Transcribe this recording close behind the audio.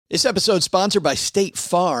This episode is sponsored by State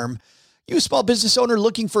Farm. You a small business owner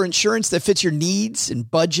looking for insurance that fits your needs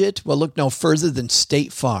and budget? Well, look no further than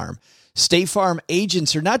State Farm. State Farm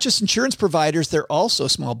agents are not just insurance providers, they're also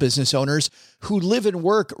small business owners who live and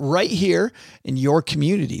work right here in your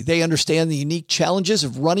community. They understand the unique challenges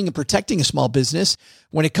of running and protecting a small business.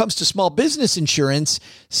 When it comes to small business insurance,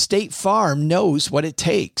 State Farm knows what it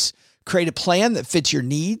takes. Create a plan that fits your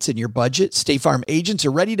needs and your budget. State Farm agents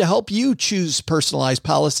are ready to help you choose personalized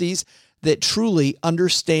policies that truly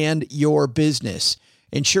understand your business.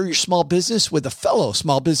 Insure your small business with a fellow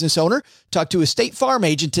small business owner. Talk to a State Farm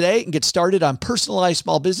agent today and get started on personalized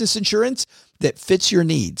small business insurance that fits your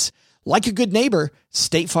needs. Like a good neighbor,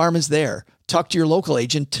 State Farm is there. Talk to your local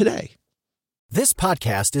agent today. This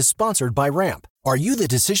podcast is sponsored by Ramp. Are you the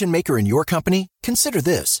decision maker in your company? Consider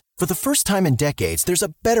this. For the first time in decades, there's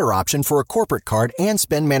a better option for a corporate card and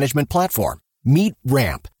spend management platform. Meet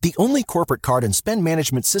Ramp, the only corporate card and spend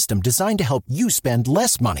management system designed to help you spend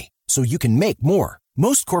less money so you can make more.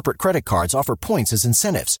 Most corporate credit cards offer points as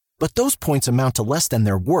incentives, but those points amount to less than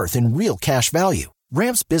their worth in real cash value.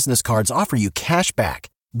 Ramp's business cards offer you cash back,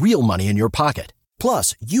 real money in your pocket.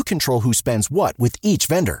 Plus, you control who spends what with each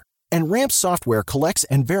vendor. And Ramp's software collects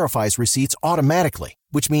and verifies receipts automatically,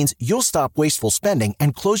 which means you'll stop wasteful spending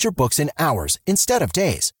and close your books in hours instead of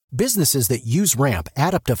days. Businesses that use Ramp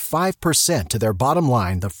add up to 5% to their bottom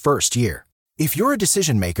line the first year. If you're a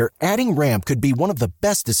decision maker, adding Ramp could be one of the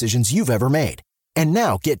best decisions you've ever made. And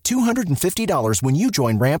now get $250 when you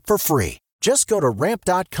join Ramp for free. Just go to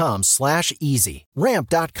ramp.com/easy.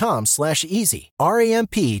 Ramp.com/easy.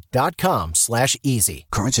 RAMP.com/easy.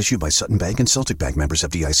 Cards issued by Sutton Bank and Celtic Bank, members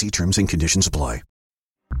FDIC. Terms and conditions apply.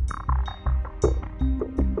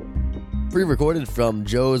 Pre-recorded from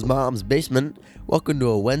Joe's mom's basement, welcome to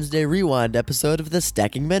a Wednesday Rewind episode of the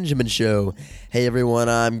Stacking Benjamin Show. Hey everyone,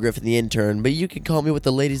 I'm Griffin the intern, but you can call me what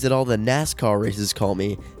the ladies at all the NASCAR races call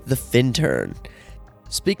me, the Fintern.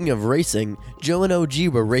 Speaking of racing, Joe and OG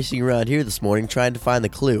were racing around here this morning trying to find the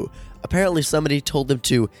clue. Apparently somebody told them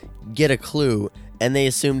to get a clue, and they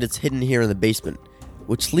assumed it's hidden here in the basement.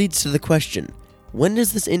 Which leads to the question, when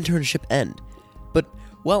does this internship end? But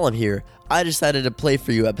while I'm here, I decided to play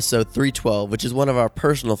for you episode 312, which is one of our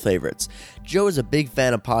personal favorites. Joe is a big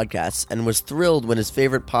fan of podcasts and was thrilled when his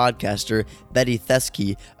favorite podcaster, Betty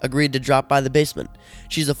Thesky, agreed to drop by the basement.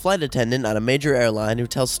 She's a flight attendant on a major airline who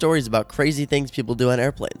tells stories about crazy things people do on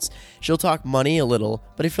airplanes. She'll talk money a little,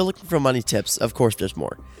 but if you're looking for money tips, of course there's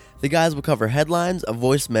more. The guys will cover headlines, a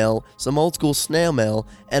voicemail, some old school snail mail,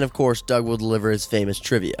 and of course Doug will deliver his famous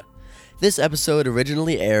trivia. This episode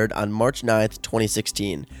originally aired on March 9th,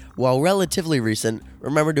 2016. While relatively recent,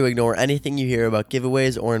 remember to ignore anything you hear about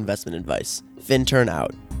giveaways or investment advice. Fintern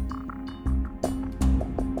out.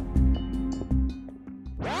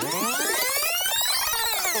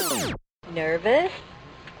 Nervous?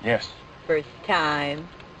 Yes. First time?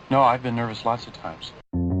 No, I've been nervous lots of times.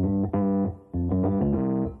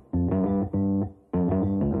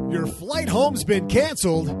 Your flight home's been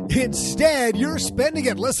canceled. Instead, you're spending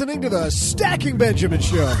it listening to the Stacking Benjamin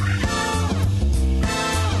Show.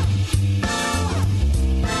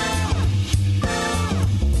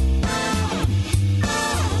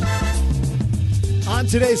 On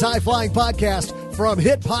today's high-flying podcast, from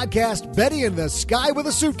hit podcast Betty in the Sky with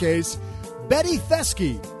a Suitcase, Betty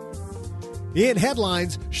Thesky. In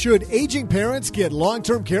headlines, should aging parents get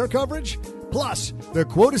long-term care coverage? Plus, the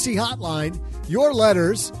Quotacy Hotline, your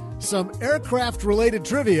letters, some aircraft-related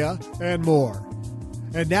trivia, and more.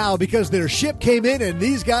 And now, because their ship came in and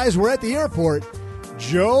these guys were at the airport,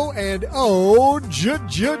 Joe and O-G.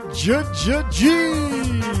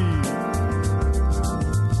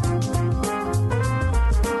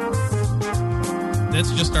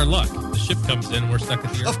 That's just our luck. The ship comes in, we're stuck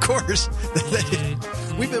at the airport. Of course.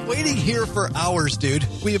 We've been waiting here for hours, dude.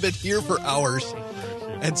 We have been here for hours,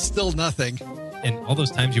 and still nothing. And all those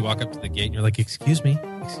times you walk up to the gate and you're like, excuse me.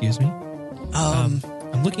 I'm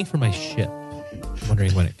looking for my ship. I'm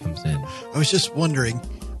wondering when it comes in. I was just wondering.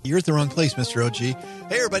 You're at the wrong place, Mr. OG. Hey,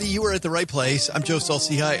 everybody, you were at the right place. I'm Joe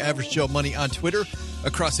Saul-Sehy, Average Joe Money on Twitter.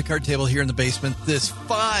 Across the card table here in the basement, this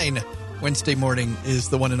fine Wednesday morning is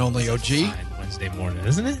the one and only OG. Fine Wednesday morning,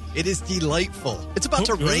 isn't it? It is delightful. It's about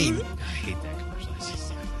to rain. I hate that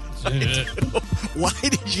commercial. Why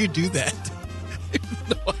did you do that? I have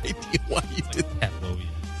no idea why you did that.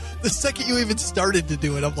 The second you even started to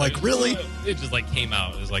do it, I'm like, really? It just like came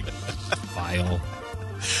out. It was like vile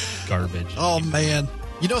garbage. Oh, man.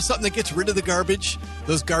 You know something that gets rid of the garbage?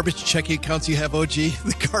 Those garbage checking accounts you have, OG,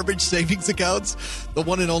 the garbage savings accounts, the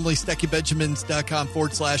one and only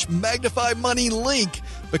StackyBenjamins.com/magnify money link.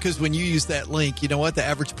 Because when you use that link, you know what? The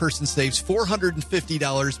average person saves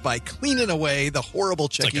 $450 by cleaning away the horrible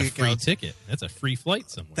checking It's like a accounts. free ticket. That's a free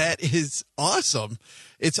flight somewhere. That is awesome.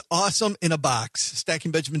 It's awesome in a box.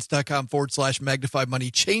 StackingBenjamins.com/magnify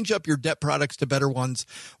money. Change up your debt products to better ones.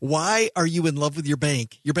 Why are you in love with your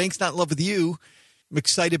bank? Your bank's not in love with you. I'm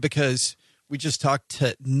excited because we just talked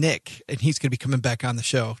to Nick, and he's going to be coming back on the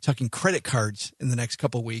show, talking credit cards in the next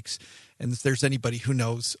couple of weeks. And if there's anybody who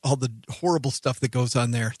knows all the horrible stuff that goes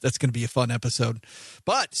on there, that's going to be a fun episode.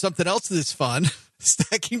 But something else that's fun,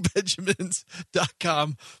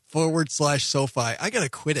 StackingBenjamins.com/SoFi. I got to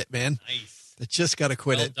quit it, man. Nice. I just got to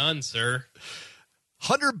quit Well it. done, sir.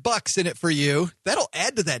 $100 in it for you. That'll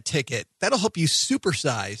add to that ticket. That'll help you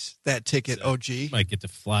supersize that ticket, So, OG. Might get to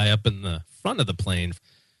fly up in the front of the plane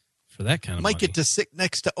for that kind of Might money. get to sit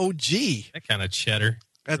next to OG. that kind of cheddar.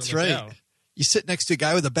 That's Look right. out. You sit next to a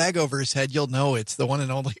guy with a bag over his head, you'll know it's the one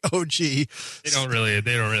and only OG. They don't really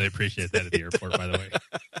appreciate that at the airport, by the way.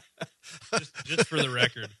 Just for the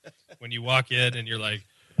record, when you walk in and you're like,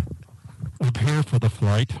 prepare for the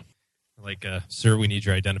flight. Like, sir, we need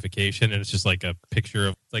your identification. And it's just like a picture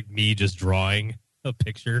of like me just drawing a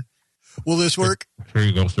picture. Will this work? Here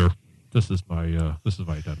you go, sir. This is my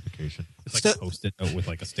identification. It's like a Post-it note with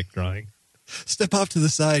like a stick drawing. Step off to the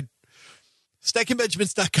side.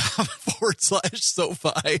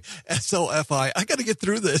 StackingBenjamins.com/SoFi, SOFI. I got to get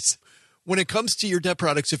through this. When it comes to your debt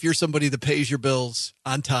products, if you're somebody that pays your bills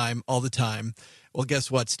on time, all the time, well,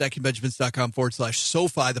 guess what?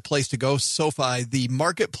 StackingBenjamins.com/SoFi, the place to go. SoFi, the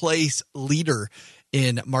marketplace leader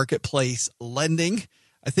in marketplace lending.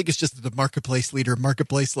 I think it's just the marketplace leader,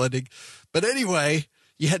 marketplace lending. But anyway,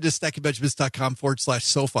 you head to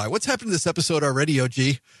StackingBenjamins.com/SoFi. What's happened to this episode already,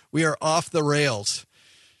 OG? We are off the rails.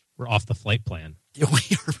 We're off the flight plan. Yeah,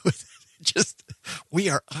 we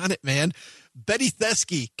are on it, man. Betty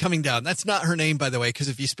Thesky coming down. That's not her name, by the way, because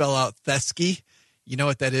if you spell out Thesky, you know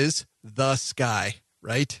what that is? The sky,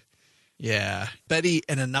 right? Yeah. Betty,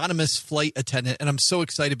 an anonymous flight attendant. And I'm so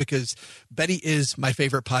excited because Betty is my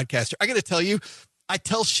favorite podcaster. I got to tell you, I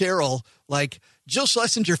tell Cheryl, like, Jill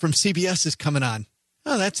Schlesinger from CBS is coming on.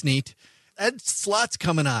 Oh, that's neat. Ed Slott's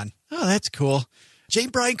coming on. Oh, that's cool. Jane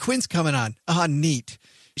Brian Quinn's coming on. Oh, neat.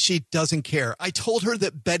 She doesn't care. I told her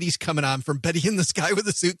that Betty's coming on from Betty in the Sky with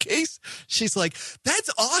a Suitcase. She's like, that's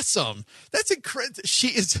awesome. That's incredible. She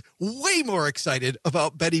is way more excited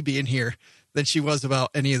about Betty being here than she was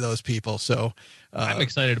about any of those people. So I'm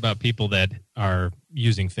excited about people that are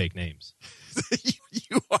using fake names.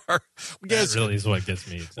 you are. That really is what gets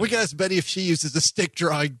me excited. We can ask Betty if she uses a stick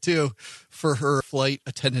drawing too for her flight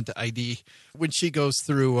attendant ID when she goes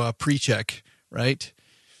through pre-check, right?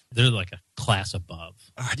 They're like a class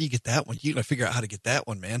above. How do you get that one? You got to figure out how to get that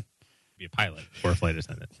one, man. Be a pilot or a flight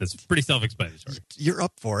attendant. It's pretty self-explanatory. You're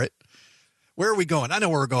up for it. Where are we going? I know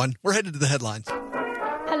where we're going. We're headed to the headlines.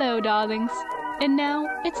 Hello, darlings. And now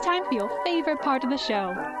it's time for your favorite part of the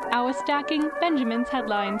show, our Stacking Benjamins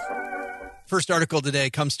headlines. First article today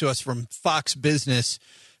comes to us from Fox Business.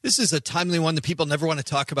 This is a timely one that people never want to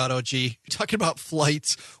talk about, OG. Talking about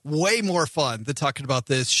flights, way more fun than talking about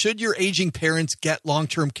this. Should your aging parents get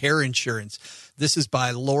long-term care insurance? This is by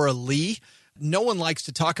Laura Lee. No one likes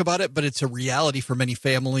to talk about it, but it's a reality for many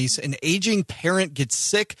families. An aging parent gets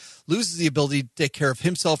sick, loses the ability to take care of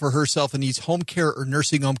himself or herself, and needs home care or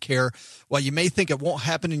nursing home care. While you may think it won't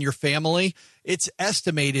happen in your family, it's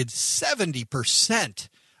estimated 70%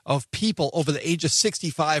 of people over the age of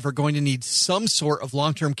 65 are going to need some sort of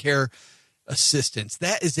long-term care assistance.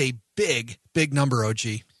 That is a big, big number,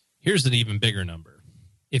 OG. Here's an even bigger number.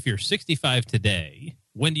 If you're 65 today,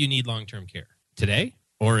 when do you need long-term care? Today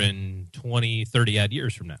or in 20, 30 odd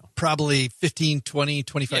years from now? Probably 15, 20,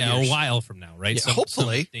 25 years. A while from now, right? Yeah,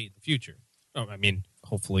 hopefully. Some date in the future. Oh, I mean,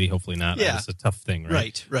 hopefully not. Yeah. It's a tough thing,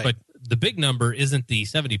 right? Right. But the big number isn't the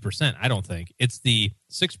 70%, I don't think. It's the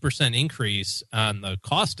 6% increase on the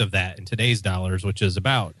cost of that in today's dollars, which is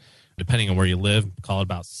about, depending on where you live, call it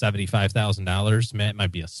about $75,000. It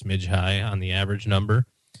might be a smidge high on the average number.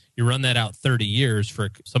 You run that out 30 years for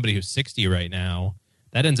somebody who's 60 right now,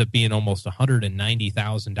 that ends up being almost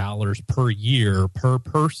 $190,000 per year per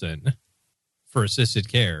person for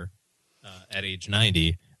assisted care at age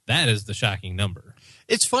 90. That is the shocking number.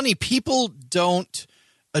 It's funny. People don't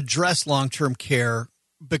address long-term care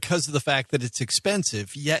because of the fact that it's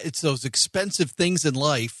expensive. Yet it's those expensive things in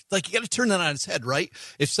life. Like, you got to turn that on its head, right?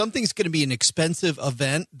 If something's going to be an expensive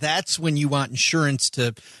event, that's when you want insurance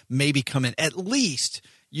to maybe come in. At least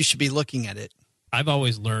you should be looking at it. I've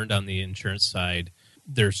always learned on the insurance side,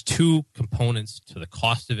 there's two components to the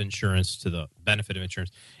cost of insurance, to the benefit of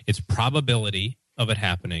insurance. It's probability of it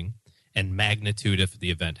happening and magnitude if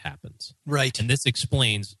the event happens. Right. And this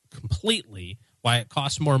explains completely why it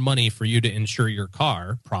costs more money for you to insure your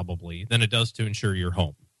car, probably, than it does to insure your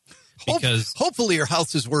home. Because hopefully your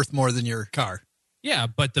house is worth more than your car. Yeah,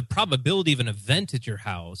 but the probability of an event at your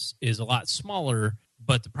house is a lot smaller,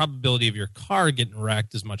 but the probability of your car getting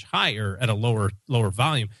wrecked is much higher at a lower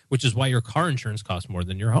volume, which is why your car insurance costs more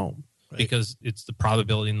than your home, right? Because it's the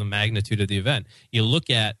probability and the magnitude of the event. You look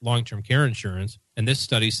at long-term care insurance, and this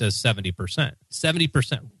study says 70%.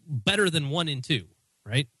 70%, better than 1 in 2,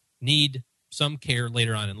 right? Need some care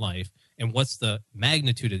later on in life. And what's the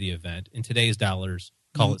magnitude of the event? In today's dollars,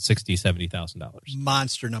 call it $60,000, $70,000.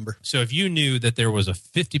 Monster number. So if you knew that there was a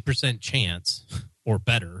 50% chance or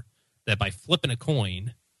better that by flipping a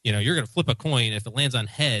coin, you're going to flip a coin. If it lands on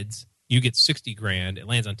heads, you get $60,000. It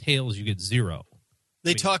lands on tails, you get $0.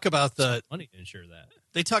 They talk about the money to insure that.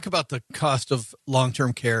 They talk about the cost of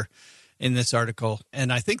long-term care in this article,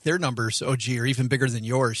 and I think their numbers, OG, are even bigger than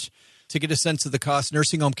yours. To get a sense of the cost,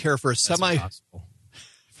 nursing home care for a semi.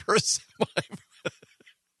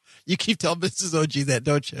 You keep telling Mrs. OG that,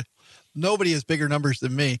 don't you? Nobody has bigger numbers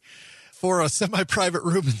than me. For a semi-private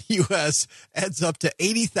room in the U.S. adds up to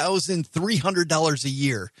 $80,300 a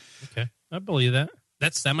year. Okay, I believe that.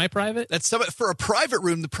 That's semi-private? For a private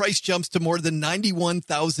room, the price jumps to more than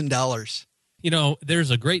 $91,000.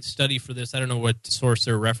 There's a great study for this. I don't know what source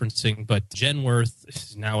they're referencing, but Genworth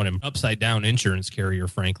is now an upside-down insurance carrier,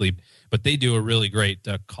 frankly. But they do a really great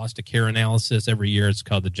cost of care analysis every year. It's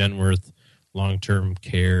called the Genworth Long-Term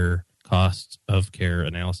Care Cost of Care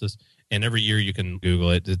Analysis. And every year you can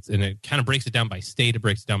Google it. And it kind of breaks it down by state. It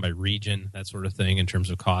breaks it down by region, that sort of thing, in terms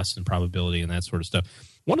of costs and probability and that sort of stuff.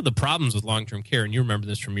 One of the problems with long-term care, and you remember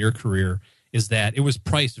this from your career, is that it was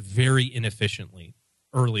priced very inefficiently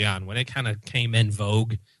early on. When it kind of came in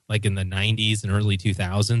vogue, like in the 90s and early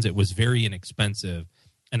 2000s, it was very inexpensive.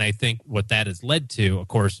 And I think what that has led to, of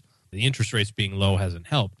course, the interest rates being low hasn't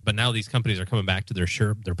helped. But now these companies are coming back to their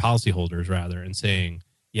policyholders, rather, and saying,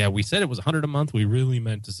 yeah, we said it was $100 a month. We really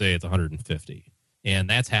meant to say it's $150. And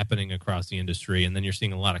that's happening across the industry. And then you're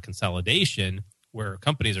seeing a lot of consolidation where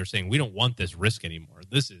companies are saying, we don't want this risk anymore.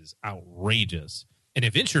 This is outrageous. And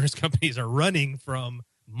if insurance companies are running from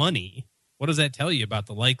money, what does that tell you about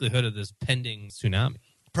the likelihood of this pending tsunami?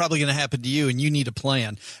 Probably going to happen to you, and you need a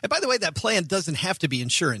plan. And by the way, that plan doesn't have to be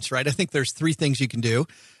insurance, right? I think there's 3 things you can do.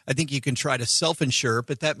 I think you can try to self-insure,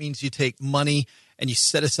 but that means you take money and you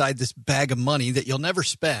set aside this bag of money that you'll never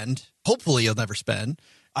spend, hopefully you'll never spend,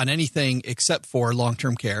 on anything except for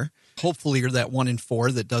long-term care. Hopefully you're that 1 in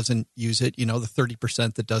 4 that doesn't use it, the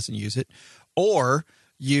 30% that doesn't use it. Or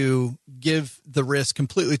you give the risk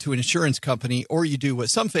completely to an insurance company, or you do what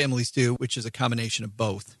some families do, which is a combination of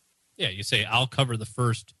both. Yeah, you say, I'll cover the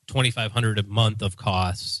first $2,500 a month of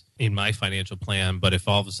costs in my financial plan, but if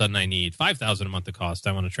all of a sudden I need $5,000 a month of cost,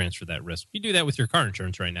 I want to transfer that risk. You do that with your car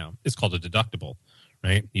insurance right now. It's called a deductible,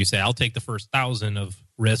 right? You say, I'll take the first $1,000 of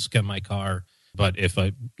risk on my car, but if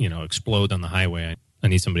I, explode on the highway, I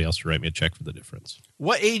need somebody else to write me a check for the difference.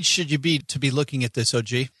 What age should you be to be looking at this,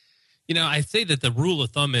 OG? I say that the rule of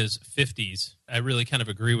thumb is 50s. I really kind of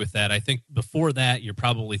agree with that. I think before that, you're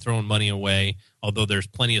probably throwing money away, although there's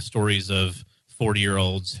plenty of stories of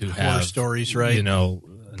 40-year-olds who have stories, right? Brain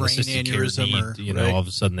aneurysm need, all of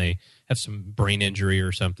a sudden they have some brain injury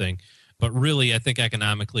or something. But really, I think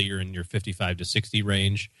economically, you're in your 55 to 60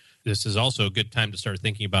 range. This is also a good time to start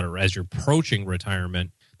thinking about it as you're approaching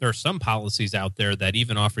retirement. There are some policies out there that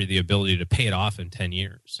even offer you the ability to pay it off in 10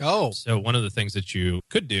 years. Oh. So one of the things that you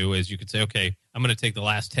could do is you could say, okay, I'm going to take the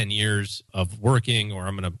last 10 years of working, or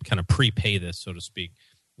I'm going to kind of prepay this, so to speak.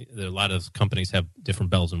 A lot of companies have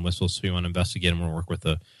different bells and whistles, so you want to investigate them or work with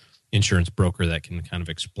an insurance broker that can kind of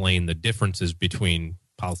explain the differences between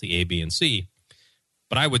policy A, B, and C.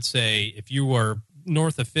 But I would say if you are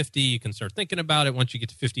north of 50, you can start thinking about it. Once you get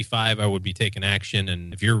to 55, I would be taking action.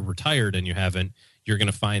 And if you're retired and you haven't, you're going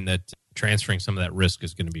to find that transferring some of that risk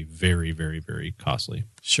is going to be very, very, very costly.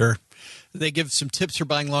 Sure. They give some tips for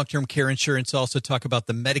buying long-term care insurance. Also talk about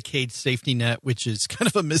the Medicaid safety net, which is kind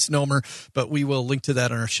of a misnomer, but we will link to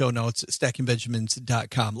that on our show notes at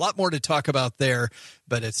stackingbenjamins.com. A lot more to talk about there,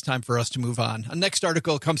 but it's time for us to move on. Our next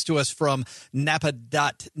article comes to us from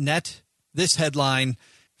napa.net. This headline: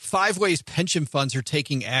 5 ways pension funds are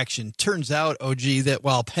taking action. Turns out, OG, that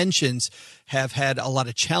while pensions have had a lot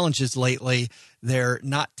of challenges lately, they're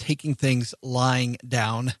not taking things lying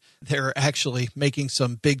down. They're actually making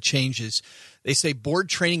some big changes. They say board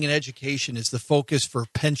training and education is the focus for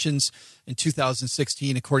pensions in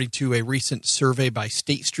 2016, according to a recent survey by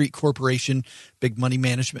State Street Corporation, big money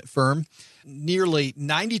management firm. Nearly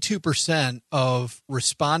 92% of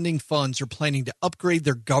responding funds are planning to upgrade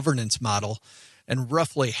their governance model, and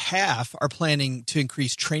roughly half are planning to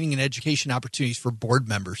increase training and education opportunities for board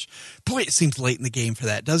members. Boy, it seems late in the game for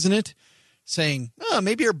that, doesn't it? Saying,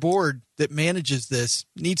 maybe our board that manages this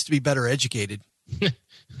needs to be better educated.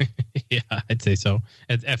 Yeah, I'd say so.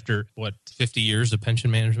 After, 50 years of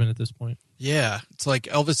pension management at this point? Yeah, it's like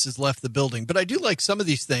Elvis has left the building. But I do like some of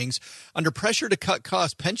these things. Under pressure to cut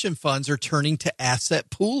costs, pension funds are turning to asset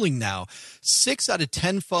pooling now. 6 out of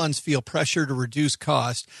 10 funds feel pressure to reduce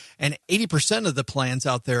cost, and 80% of the plans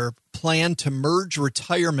out there plan to merge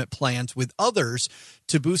retirement plans with others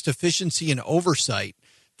to boost efficiency and oversight.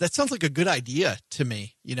 That sounds like a good idea to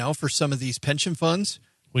me, for some of these pension funds.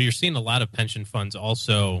 Well, you're seeing a lot of pension funds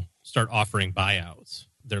also start offering buyouts.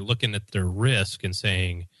 They're looking at their risk and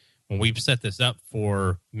saying, when we set this up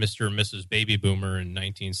for Mr. and Mrs. Baby Boomer in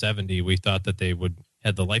 1970, we thought that they would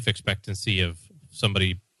have the life expectancy of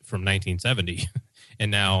somebody from 1970.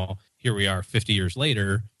 And now here we are 50 years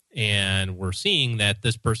later, and we're seeing that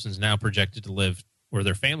this person's now projected to live where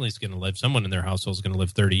their family's going to live. Someone in their household is going to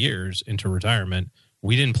live 30 years into retirement.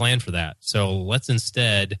 We didn't plan for that. So let's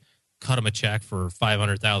instead cut them a check for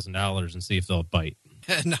 $500,000 and see if they'll bite.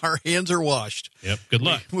 And our hands are washed. Yep. Good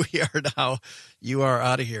luck. We are now. You are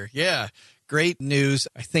out of here. Yeah. Great news.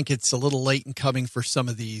 I think it's a little late in coming for some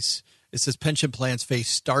of these. It says pension plans face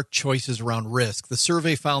stark choices around risk. The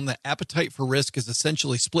survey found that appetite for risk is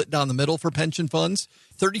essentially split down the middle for pension funds.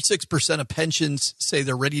 36% of pensions say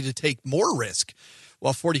they're ready to take more risk,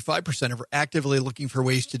 while 45% are actively looking for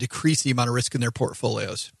ways to decrease the amount of risk in their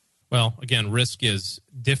portfolios. Well, again, risk is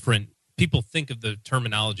different. People think of the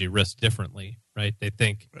terminology risk differently, right? They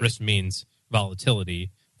think risk means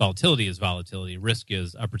volatility. Volatility is volatility. Risk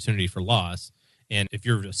is opportunity for loss. And if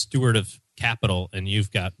you're a steward of capital and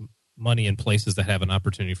you've got money in places that have an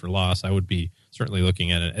opportunity for loss, I would be certainly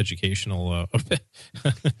looking at an educational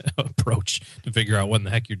approach to figure out what in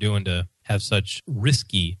the heck you're doing to have such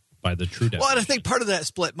risky by the true definition. Well, and I think part of that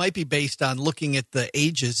split might be based on looking at the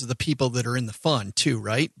ages of the people that are in the fund too,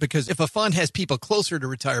 right? Because if a fund has people closer to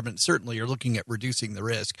retirement, certainly you're looking at reducing the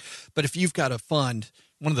risk. But if you've got a fund,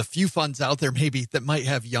 one of the few funds out there maybe that might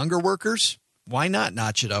have younger workers, why not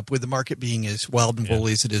notch it up with the market being as wild and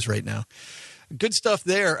woolly as it is right now? Good stuff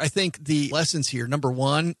there. I think the lessons here, number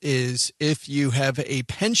one, is if you have a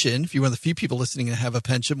pension, if you're one of the few people listening that have a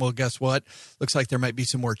pension, well, guess what? Looks like there might be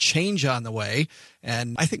some more change on the way.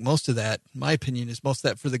 And I think most of that, my opinion, is most of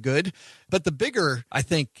that for the good. But the bigger, I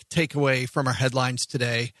think, takeaway from our headlines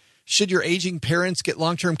today, should your aging parents get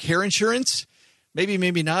long-term care insurance? Maybe,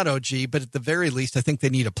 maybe not, OG, but at the very least, I think they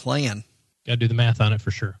need a plan. Got to do the math on it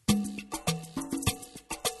for sure.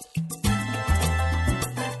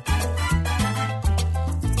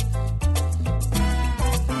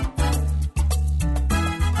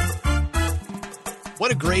 What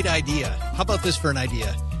a great idea. How about this for an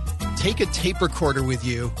idea? Take a tape recorder with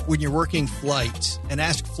you when you're working flights and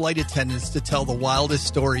ask flight attendants to tell the wildest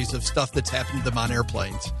stories of stuff that's happened to them on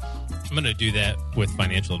airplanes. I'm going to do that with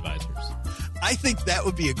financial advisors. I think that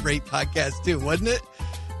would be a great podcast too, wouldn't it?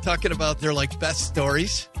 Talking about their best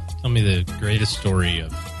stories. Tell me the greatest story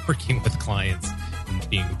of working with clients and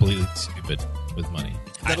being completely stupid with money.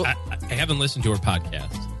 I haven't listened to her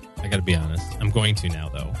podcast. I got to be honest. I'm going to now,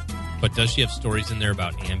 though. But does she have stories in there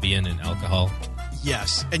about Ambien and alcohol?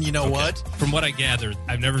 Yes. And you know what? From what I gathered,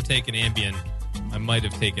 I've never taken Ambien. I might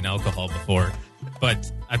have taken alcohol before,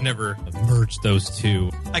 but I've never merged those two.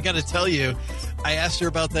 I got to tell you, I asked her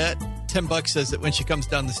about that. $10 says that when she comes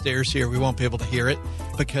down the stairs here, we won't be able to hear it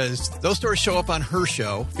because those stories show up on her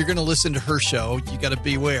show. If you're going to listen to her show, you got to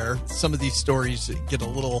beware. Some of these stories get a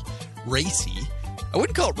little racy. I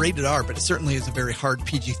wouldn't call it rated R, but it certainly is a very hard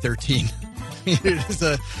PG-13. It is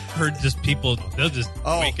heard just people, they'll just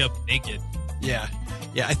wake up naked. Yeah.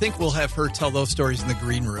 Yeah, I think we'll have her tell those stories in the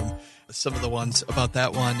green room. Some of the ones about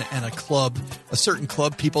that one and a certain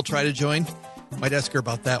club people try to join. Might ask her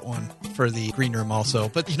about that one for the green room also.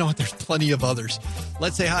 But you know what? There's plenty of others.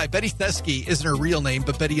 Let's say hi. Betty Thesky isn't her real name,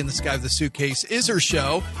 but Betty in the Sky with the Suitcase is her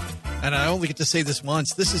show. And I only get to say this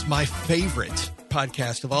once. This is my favorite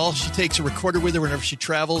podcast of all. She takes a recorder with her whenever she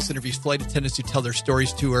travels, interviews flight attendants who tell their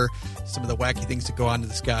stories to her, some of the wacky things that go on in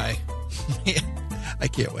the sky. I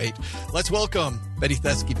can't wait. Let's welcome Betty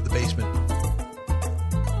Thesky to the basement.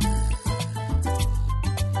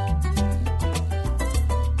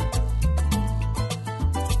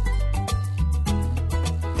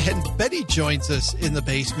 And Betty joins us in the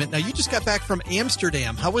basement. Now, you just got back from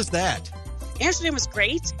Amsterdam. How was that? Amsterdam was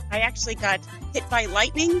great. I actually got hit by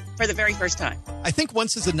lightning for the very first time. I think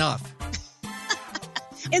once is enough.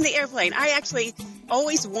 In the airplane. I actually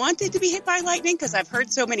always wanted to be hit by lightning because I've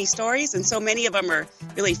heard so many stories, and so many of them are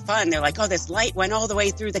really fun. They're like, oh, this light went all the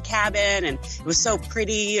way through the cabin, and it was so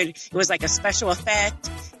pretty, and it was like a special effect.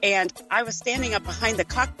 And I was standing up behind the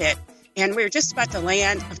cockpit, and we were just about to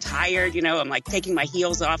land. I'm tired, I'm like taking my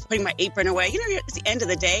heels off, putting my apron away. It's the end of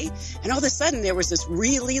the day. And all of a sudden, there was this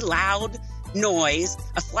really loud noise,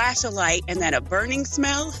 a flash of light, and then a burning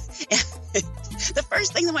smell. The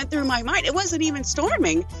first thing that went through my mind, it wasn't even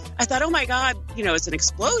storming. I thought, oh my God, it's an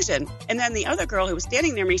explosion. And then the other girl who was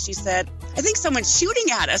standing near me, she said, I think someone's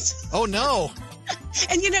shooting at us. Oh no.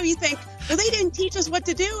 And you think, well, they didn't teach us what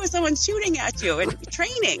to do if someone's shooting at you in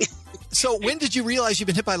training. So when did you realize you've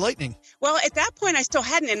been hit by lightning? Well, at that point, I still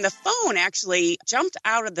hadn't. And the phone actually jumped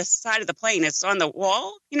out of the side of the plane. It's on the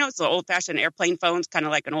wall. It's an old-fashioned airplane phone. It's kind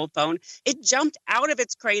of like an old phone. It jumped out of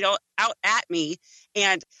its cradle out at me.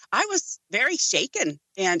 And I was very shaken.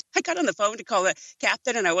 And I got on the phone to call the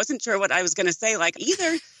captain, and I wasn't sure what I was going to say. Like,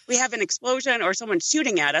 either we have an explosion or someone's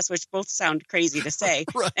shooting at us, which both sound crazy to say.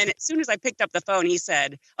 Right. And as soon as I picked up the phone, he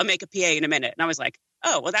said, I'll make a PA in a minute. And I was like,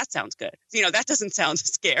 oh, well, that sounds good. That doesn't sound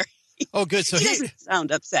scary. Oh, good. So he doesn't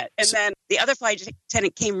sound upset. And then the other flight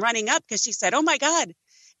attendant came running up because she said, oh, my God,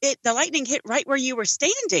 the lightning hit right where you were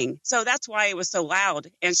standing. So that's why it was so loud.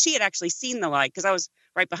 And she had actually seen the light because I was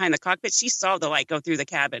right behind the cockpit. She saw the light go through the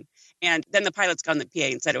cabin. And then the pilots got on the PA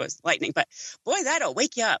and said it was lightning. But boy, that'll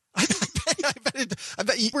wake you up. I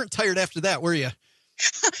bet you weren't tired after that, were you?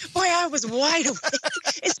 Boy, I was wide awake.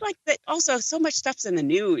 It's like that. Also, so much stuff's in the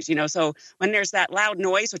news, so when there's that loud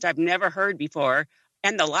noise, which I've never heard before,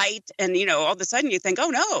 and the light, and, all of a sudden you think, oh,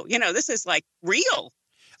 no, this is like real.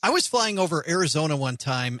 I was flying over Arizona one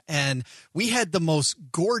time, and we had the most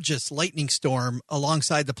gorgeous lightning storm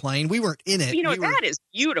alongside the plane. We weren't in it. That is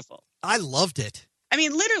beautiful. I loved it. I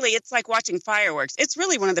mean, literally, it's like watching fireworks. It's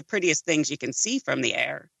really one of the prettiest things you can see from the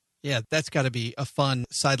air. Yeah, that's got to be a fun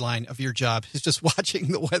sideline of your job, is just watching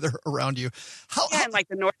the weather around you. And like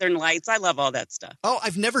the Northern Lights. I love all that stuff. Oh,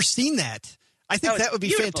 I've never seen that. I think that would be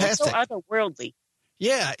beautiful. fantastic. So otherworldly.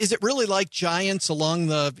 Yeah. Is it really like giants along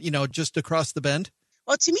the, just across the bend?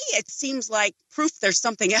 Well, to me, it seems like proof there's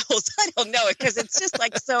something else. I don't know it because it's just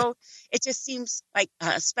like it just seems like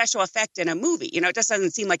a special effect in a movie. It just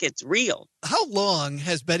doesn't seem like it's real. How long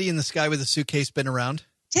has Betty in the Sky with a Suitcase been around?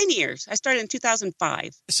 10 years. I started in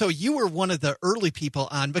 2005. So you were one of the early people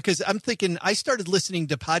on, because I'm thinking I started listening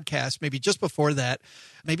to podcasts maybe just before that,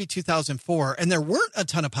 maybe 2004, and there weren't a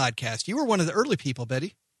ton of podcasts. You were one of the early people,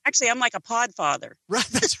 Betty. Actually, I'm like a pod father. Right,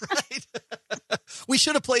 that's right. We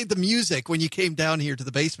should have played the music when you came down here to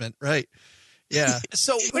the basement, right? Yeah.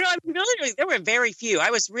 So, there were very few. I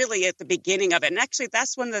was really at the beginning of it. And actually,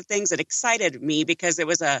 that's one of the things that excited me because it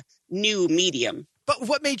was a new medium. But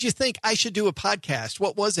what made you think I should do a podcast?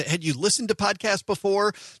 What was it? Had you listened to podcasts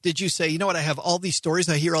before? Did you say, I have all these stories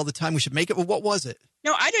I hear all the time. We should make it. Well, what was it?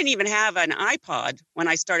 No, I didn't even have an iPod when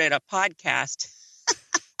I started a podcast.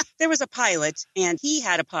 There was a pilot, and he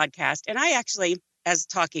had a podcast. And I actually, as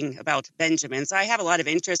talking about Benjamins, I have a lot of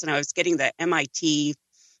interest, and I was getting the MIT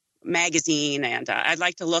magazine, and I'd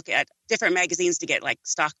like to look at different magazines to get like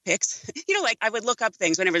stock picks. Like I would look up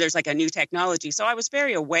things whenever there's like a new technology. So I was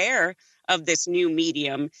very aware of this new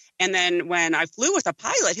medium. And then when I flew with a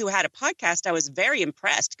pilot who had a podcast, I was very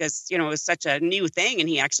impressed because, it was such a new thing, and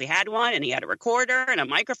he actually had one, and he had a recorder and a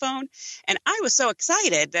microphone. And I was so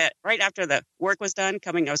excited that right after the work was done,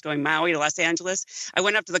 I was going Maui to Los Angeles. I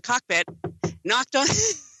went up to the cockpit, knocked on,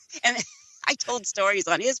 and I told stories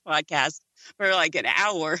on his podcast for like an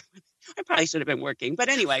hour. I probably should have been working. But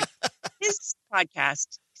anyway, his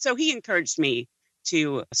podcast. So he encouraged me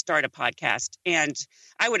to start a podcast. And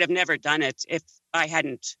I would have never done it if I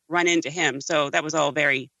hadn't run into him. So that was all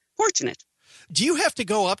very fortunate. Do you have to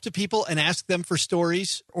go up to people and ask them for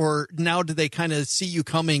stories? Or now do they kind of see you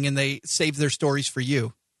coming and they save their stories for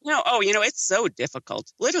you? No. Oh, it's so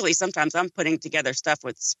difficult. Literally, sometimes I'm putting together stuff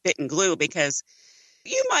with spit and glue because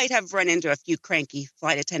you might have run into a few cranky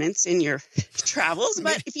flight attendants in your travels,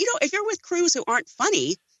 but if you're with crews who aren't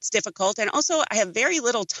funny, it's difficult. And also, I have very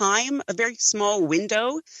little time, a very small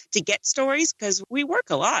window to get stories because we work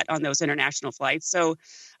a lot on those international flights. So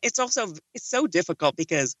it's so difficult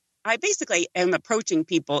because I basically am approaching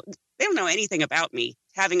people. They don't know anything about me,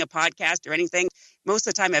 having a podcast or anything. Most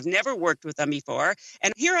of the time, I've never worked with them before.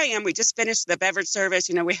 And here I am. We just finished the beverage service.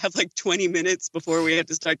 We have like 20 minutes before we have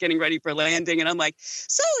to start getting ready for landing. And I'm like,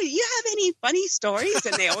 so do you have any funny stories?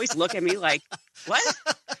 And they always look at me like, what?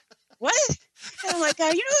 And like, I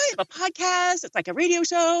have a podcast. It's like a radio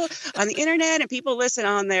show on the internet, and people listen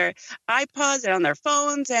on their iPods and on their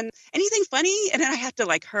phones, and anything funny. And then I have to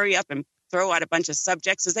like hurry up and throw out a bunch of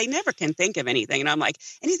subjects because they never can think of anything. And I'm like,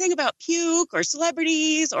 anything about puke or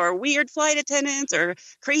celebrities or weird flight attendants or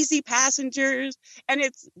crazy passengers. And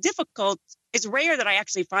it's difficult. It's rare that I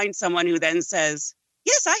actually find someone who then says,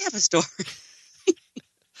 yes, I have a story.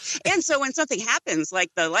 And so when something happens, like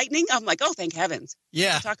the lightning, I'm like, oh, thank heavens.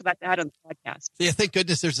 Yeah. We'll talk about that on the podcast. Yeah, thank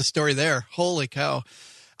goodness there's a story there. Holy cow.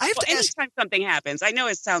 I have to ask. Anytime something happens, I know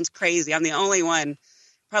it sounds crazy. I'm the only one,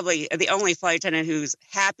 probably the only flight attendant who's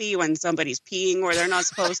happy when somebody's peeing where they're not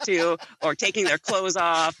supposed to, or taking their clothes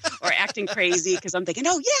off, or acting crazy, because I'm thinking,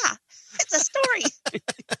 oh, yeah, it's a story.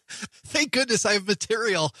 Thank goodness I have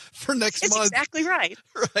material for next month. It's exactly right.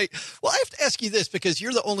 Right. Well, I have to ask you this because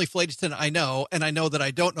you're the only flight attendant I know, and I know that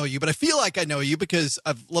I don't know you, but I feel like I know you because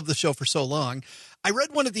I've loved the show for so long. I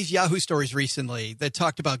read one of these Yahoo stories recently that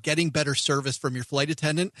talked about getting better service from your flight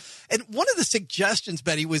attendant. And one of the suggestions,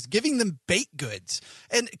 Betty, was giving them baked goods.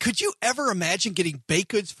 And could you ever imagine getting baked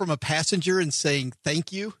goods from a passenger and saying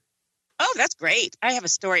thank you? Oh, that's great. I have a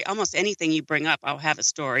story. Almost anything you bring up, I'll have a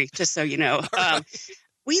story, just so you know.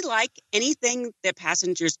 We like anything that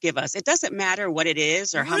passengers give us. It doesn't matter what it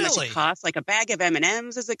is or how much it costs. Like a bag of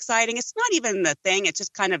M&Ms is exciting. It's not even the thing. It's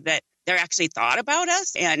just kind of that they're actually thought about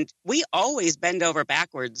us. And we always bend over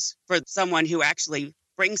backwards for someone who actually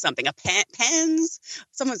brings something, pens.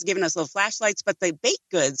 Someone's given us little flashlights. But the baked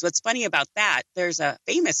goods, what's funny about that, there's a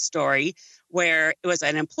famous story where it was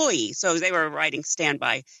an employee. So they were riding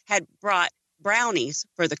standby, had brought brownies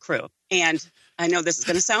for the crew. And I know this is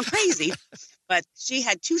going to sound crazy, but she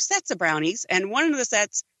had 2 sets of brownies, and one of the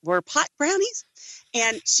sets were pot brownies.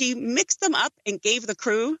 And she mixed them up and gave the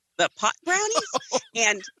crew the pot brownies,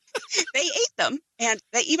 and they ate them. And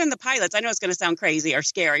even the pilots, I know it's going to sound crazy or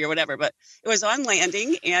scary or whatever, but it was on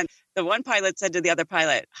landing, and the one pilot said to the other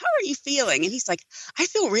pilot, how are you feeling? And he's like, I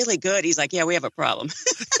feel really good. He's like, yeah, we have a problem.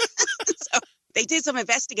 So they did some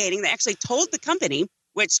investigating. They actually told the company,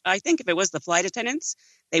 which I think if it was the flight attendants,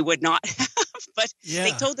 they would not have. But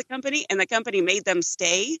They told the company, and the company made them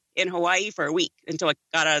stay in Hawaii for a week until it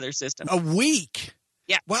got out of their system. A week?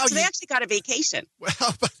 Yeah. Wow. So they actually got a vacation.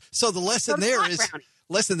 Well, so the lesson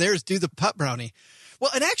there is do the pot brownie.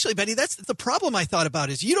 Well, and actually, Betty, that's the problem I thought about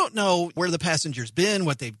is you don't know where the passenger's been,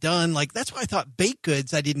 what they've done. Like, that's why I thought baked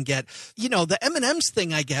goods I didn't get. You know, the M&Ms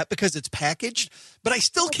thing I get because it's packaged, but I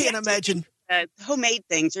still can't imagine. Homemade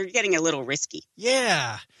things are getting a little risky.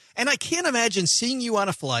 Yeah. And I can't imagine seeing you on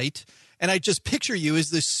a flight, and I just picture you as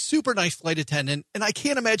this super nice flight attendant, and I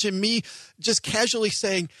can't imagine me just casually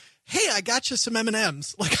saying, hey, I got you some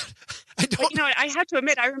M&Ms. Like, I don't. But, you know, I have to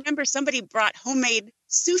admit, I remember somebody brought homemade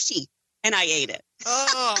sushi, and I ate it.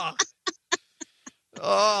 Oh.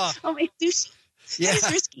 Homemade sushi. Yeah. That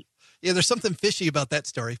is risky. Yeah, there's something fishy about that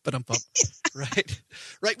story, but I'm pumped. Right.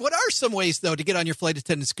 Right. What are some ways, though, to get on your flight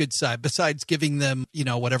attendant's good side besides giving them, you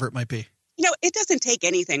know, whatever it might be? You know, it doesn't take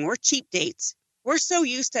anything. We're cheap dates. We're so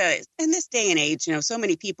used to, in this day and age, you know, so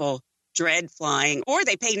many people dread flying, or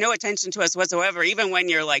they pay no attention to us whatsoever, even when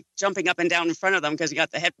you're like jumping up and down in front of them because you got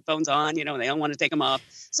the headphones on, you know, and they don't want to take them off.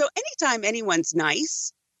 So anytime anyone's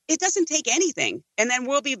nice, it doesn't take anything. And then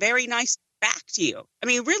we'll be very nice back to you. I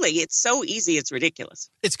mean, really, it's so easy. It's ridiculous.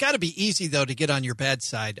 It's got to be easy, though, to get on your bad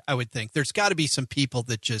side, I would think. There's got to be some people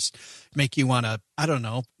that just make you want to, I don't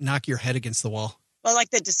know, knock your head against the wall. Well, like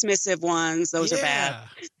the dismissive ones, those are bad.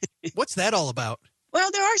 What's that all about? Well,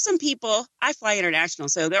 there are some people, I fly international,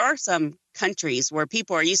 so there are some countries where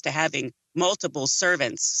people are used to having multiple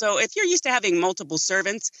servants. So if you're used to having multiple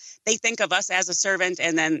servants, they think of us as a servant,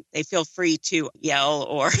 and then they feel free to yell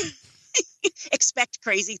or expect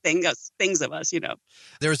crazy things of us, you know.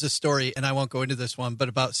 There's a story, and I won't go into this one, but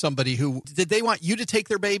about somebody who, did they want you to take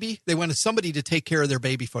their baby? They wanted somebody to take care of their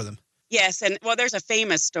baby for them. Yes, and well, there's a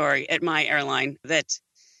famous story at my airline that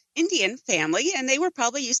Indian family, and they were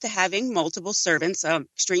probably used to having multiple servants,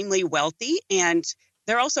 extremely wealthy, and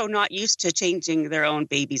they're also not used to changing their own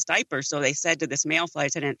baby's diaper. So they said to this male flight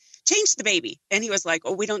attendant, change the baby. And he was like,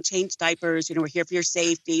 oh, we don't change diapers. You know, we're here for your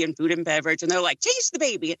safety and food and beverage. And they're like, change the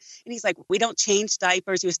baby. And he's like, we don't change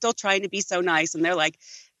diapers. He was still trying to be so nice. And they're like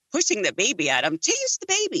pushing the baby at him, change the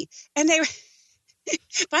baby. And they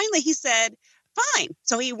finally he said, fine.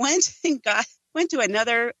 So he went to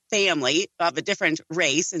another family of a different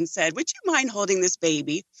race and said, would you mind holding this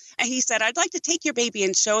baby? And he said, I'd like to take your baby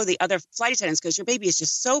and show the other flight attendants because your baby is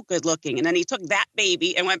just so good looking. And then he took that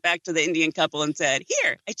baby and went back to the Indian couple and said,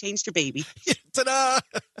 here, I changed your baby. Ta-da!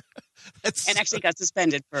 and actually got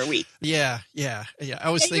suspended for a week. Yeah. I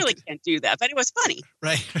was thinking, you really can't do that, but it was funny.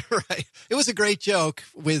 Right. It was a great joke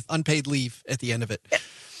with unpaid leave at the end of it. Yeah.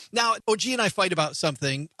 Now, OG and I fight about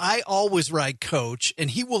something. I always ride Coach, and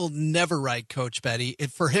he will never ride Coach, Betty.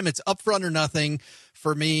 For him, it's upfront or nothing.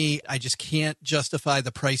 For me, I just can't justify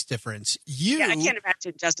the price difference. Yeah, I can't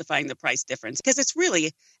imagine justifying the price difference because it's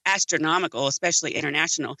really astronomical, especially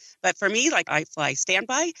international. But for me, like I fly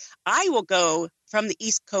standby, I will go from the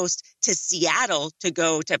East Coast to Seattle to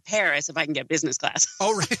go to Paris if I can get business class.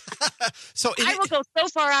 Oh, right. I will go so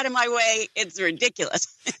far out of my way, it's ridiculous.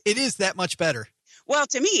 It is that much better. Well,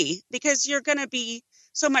 to me, because you're going to be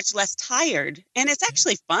so much less tired. And it's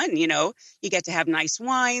actually fun, you know. You get to have nice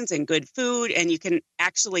wines and good food, and you can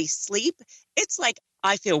actually sleep. It's like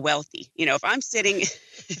I feel wealthy. You know, if I'm sitting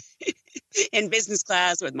in business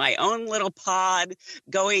class with my own little pod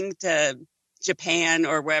going to Japan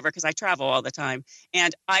or wherever, because I travel all the time,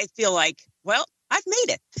 and I feel like, well, I've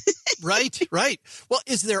made it. Right. Well,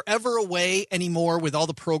 is there ever a way anymore with all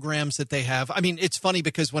the programs that they have? I mean, it's funny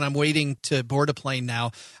because when I'm waiting to board a plane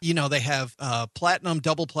now, you know, they have platinum,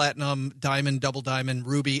 double platinum, diamond, double diamond,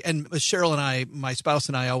 ruby. And Cheryl and I, my spouse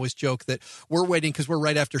and I always joke that we're waiting because we're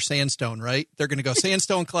right after sandstone, right? They're going to go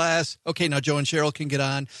sandstone class. Okay, now Joe and Cheryl can get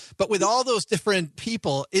on. But with all those different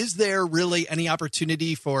people, is there really any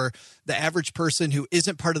opportunity for the average person who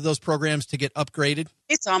isn't part of those programs to get upgraded?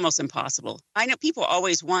 It's almost impossible. I know people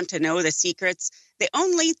always want to know the secrets. The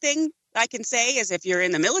only thing I can say is if you're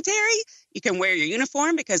in the military, you can wear your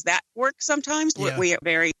uniform because that works sometimes. Yeah. We are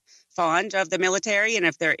very fond of the military. And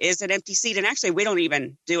if there is an empty seat, and actually we don't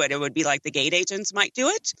even do it. It would be like the gate agents might do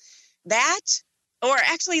it. Or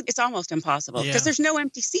actually it's almost impossible because there's no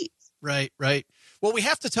empty seats. Right. Well, we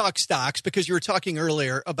have to talk stocks because you were talking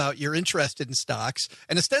earlier about you're interested in stocks,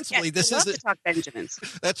 and ostensibly this is to talk Benjamins.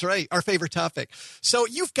 That's right, our favorite topic. So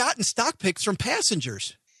you've gotten stock picks from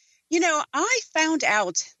passengers. You know, I found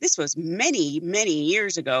out, this was many, many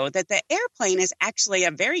years ago, that the airplane is actually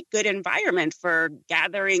a very good environment for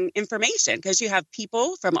gathering information because you have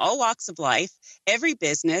people from all walks of life, every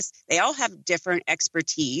business, they all have different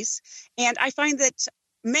expertise. And I find that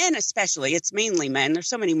men especially, it's mainly men. There's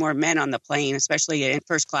so many more men on the plane, especially in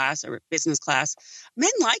first class or business class.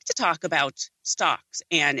 Men like to talk about stocks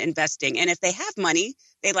and investing. And if they have money,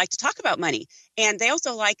 they like to talk about money. And they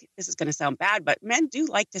also like, this is going to sound bad, but men do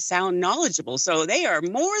like to sound knowledgeable. So they are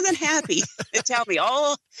more than happy to tell me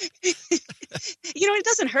all, you know, it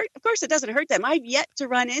doesn't hurt. Of course, it doesn't hurt them. I've yet to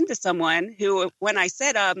run into someone who, when I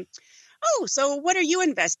said, oh, so what are you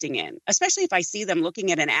investing in? Especially if I see them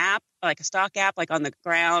looking at an app, like a stock app, like on the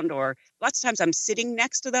ground, or lots of times I'm sitting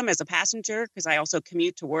next to them as a passenger because I also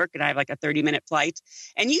commute to work and I have like a 30-minute flight.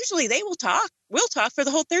 And usually they will talk. We'll talk for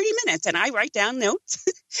the whole 30 minutes. And I write down notes,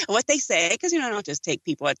 what they say, because, you know, I don't just take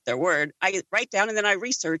people at their word. I write down and then I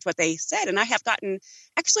research what they said. And I have gotten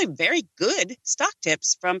actually very good stock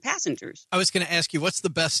tips from passengers. I was going to ask you, what's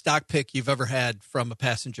the best stock pick you've ever had from a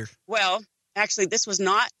passenger? Well, actually, this was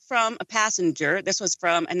not from a passenger. This was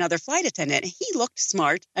from another flight attendant. He looked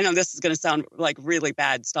smart. I know this is going to sound like really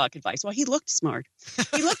bad stock advice. Well, he looked smart.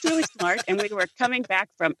 He looked really smart. And we were coming back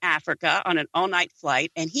from Africa on an all-night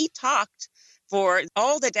flight. And he talked for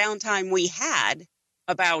all the downtime we had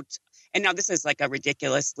about, and now this is like a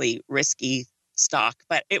ridiculously risky stock,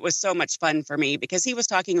 but it was so much fun for me because he was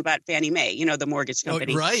talking about Fannie Mae, you know, the mortgage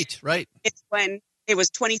company. Oh, right. It's when it was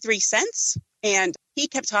 23 cents. And he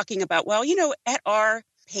kept talking about, well, you know, at our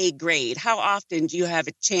pay grade, how often do you have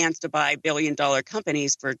a chance to buy billion-dollar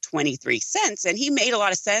companies for 23 cents? And he made a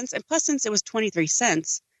lot of sense. And plus, since it was 23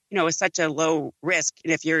 cents, you know, it was such a low risk.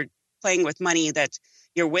 And if you're playing with money that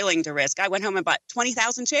you're willing to risk, I went home and bought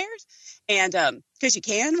 20,000 shares. And because you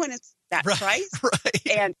can when it's that price.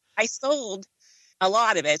 Right. And I sold a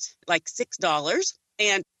lot of it, like $6.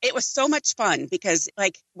 And it was so much fun because,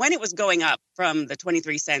 like, when it was going up from the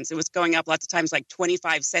 23 cents, it was going up lots of times like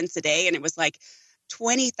 25 cents a day. And it was like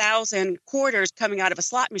 20,000 quarters coming out of a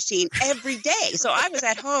slot machine every day. So I was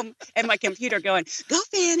at home and my computer going, go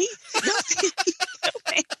Fannie, go Fannie, go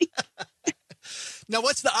Fannie. Now,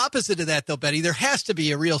 what's the opposite of that, though, Betty? There has to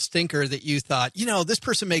be a real stinker that you thought, you know, this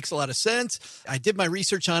person makes a lot of sense. I did my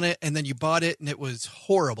research on it, and then you bought it, and it was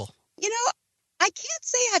horrible. You know, I can't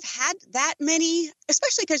say I've had that many,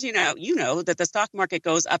 especially because, you know that the stock market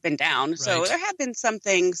goes up and down. Right. So there have been some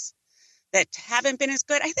things that haven't been as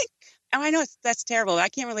good. I think, I know that's terrible. I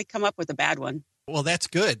can't really come up with a bad one. Well, that's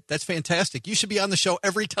good. That's fantastic. You should be on the show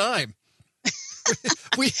every time.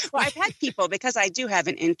 Well, I've had people, because I do have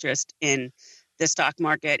an interest in the stock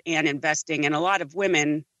market and investing, and a lot of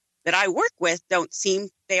women that I work with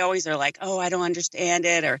they always are like, oh, I don't understand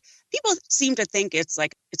it. Or people seem to think it's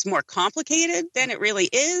more complicated than it really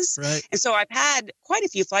is. Right. And so I've had quite a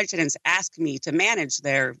few flight attendants ask me to manage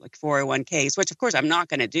their 401ks, which of course I'm not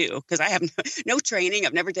going to do because I have no training.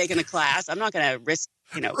 I've never taken a class. I'm not going to risk,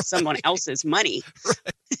 someone else's money.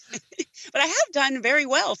 Right. But I have done very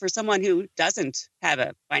well for someone who doesn't have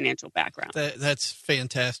a financial background. That's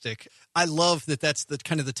fantastic. I love that that's the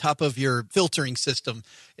kind of the top of your filtering system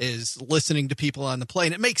is listening to people on the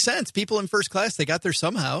plane. It makes sense. People in first class, they got there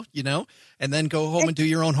somehow, and then go home and do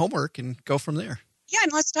your own homework and go from there. Yeah,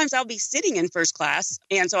 and lots of times I'll be sitting in first class,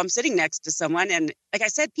 and so I'm sitting next to someone, and like I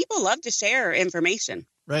said, people love to share information.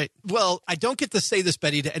 Right. Well, I don't get to say this,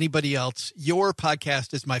 Betty, to anybody else. Your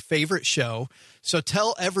podcast is my favorite show, so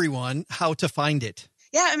tell everyone how to find it.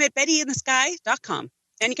 Yeah, I'm at bettyinthesky.com,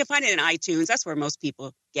 and you can find it in iTunes. That's where most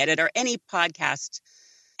people get it, or any podcast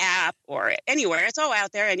app or anywhere. It's all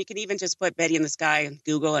out there, and you can even just put Betty in the Sky in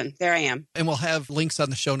Google, and there I am. And we'll have links on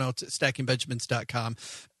the show notes at stackingbenjamins.com.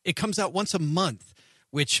 It comes out once a month,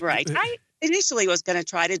 which... Right. I initially was going to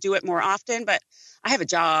try to do it more often, but I have a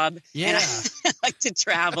job, and I like to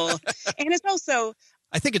travel, and it's also...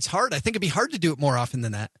 I think it's hard. I think it'd be hard to do it more often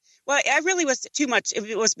than that. Well, I really was too much.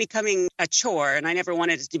 It was becoming a chore, and I never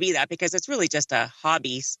wanted it to be that because it's really just a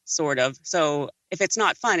hobby, sort of. So if it's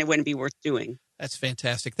not fun, it wouldn't be worth doing. That's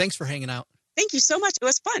fantastic. Thanks for hanging out. Thank you so much. It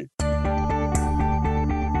was fun.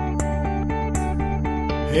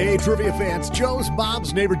 Hey, trivia fans. Joe's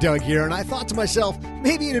mom's neighbor Doug here, and I thought to myself,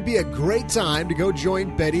 maybe it'd be a great time to go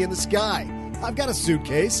join Betty in the Sky. I've got a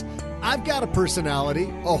suitcase. I've got a personality.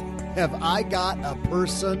 Oh, have I got a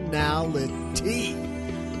personality?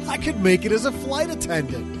 I could make it as a flight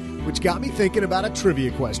attendant, which got me thinking about a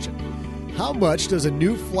trivia question. How much does a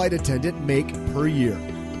new flight attendant make per year?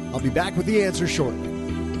 I'll be back with the answer shortly.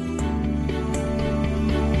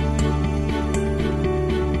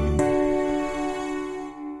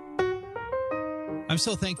 I'm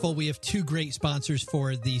so thankful we have two great sponsors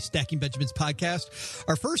for the Stacking Benjamins podcast.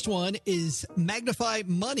 Our first one is Magnify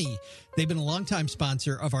Money. They've been a longtime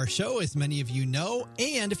sponsor of our show, as many of you know.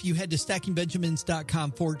 And if you head to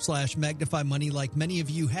stackingbenjamins.com/magnify money, like many of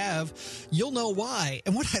you have, you'll know why.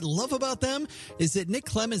 And what I love about them is that Nick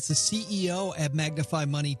Clements, the CEO at Magnify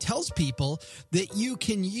Money, tells people that you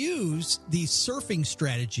can use the surfing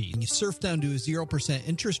strategy. And you surf down to a 0%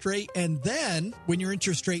 interest rate. And then when your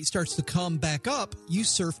interest rate starts to come back up, you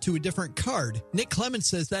surf to a different card. Nick Clements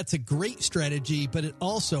says that's a great strategy, but it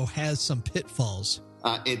also has some pitfalls.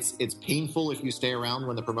 It's painful if you stay around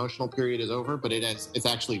when the promotional period is over, but it's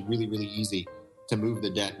actually really, really easy to move the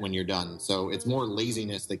debt when you're done. So it's more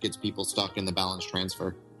laziness that gets people stuck in the balance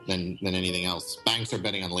transfer than anything else. Banks are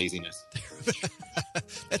betting on laziness.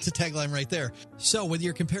 That's a tagline right there. So whether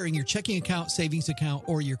you're comparing your checking account, savings account,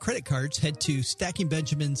 or your credit cards, head to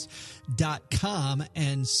stackingbenjamins.com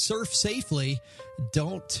and surf safely.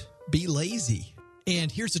 Don't be lazy.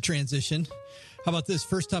 And here's a transition. How about this?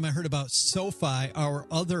 First time I heard about SoFi, our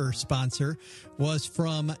other sponsor, was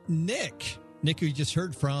from Nick. Nick, who you just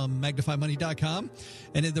heard from MagnifyMoney.com.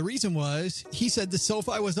 And the reason was he said the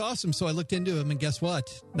SoFi was awesome. So I looked into them, and guess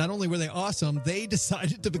what? Not only were they awesome, they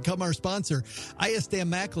decided to become our sponsor. I asked Dan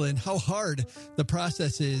Macklin how hard the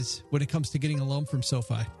process is when it comes to getting a loan from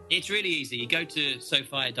SoFi. It's really easy. You go to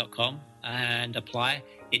SoFi.com and apply.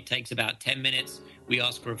 It takes about 10 minutes. We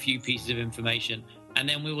ask for a few pieces of information, and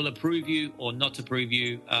then we will approve you or not approve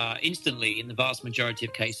you instantly in the vast majority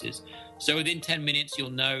of cases. So within 10 minutes,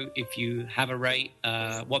 you'll know if you have a rate,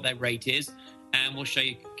 what that rate is, and we'll show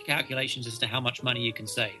you calculations as to how much money you can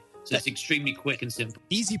save. So it's extremely quick and simple.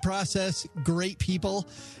 Easy process, great people,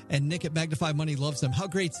 and Nick at Magnify Money loves them. How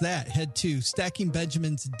great's that? Head to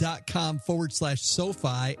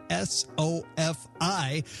stackingbenjamins.com/SoFi,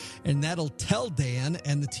 SOFI, and that'll tell Dan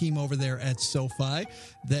and the team over there at SoFi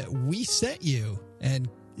that we sent you. And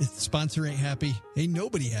if the sponsor ain't happy, ain't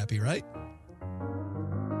nobody happy, right?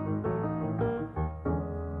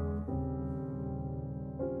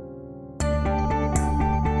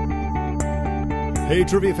 Hey,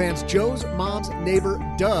 trivia fans, Joe's mom's neighbor,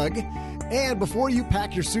 Doug. And before you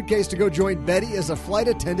pack your suitcase to go join Betty as a flight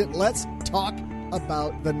attendant, let's talk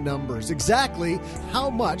about the numbers. Exactly how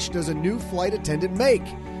much does a new flight attendant make?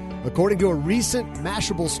 According to a recent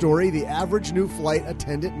Mashable story, the average new flight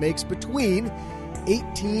attendant makes between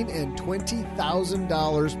 $18,000 and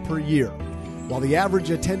 $20,000 per year. While the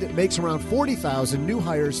average attendant makes around $40,000, new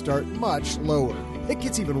hires start much lower. It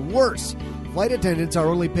gets even worse. Flight attendants are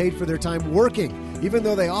only paid for their time working, even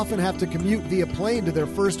though they often have to commute via plane to their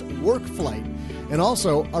first work flight, and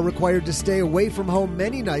also are required to stay away from home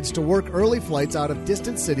many nights to work early flights out of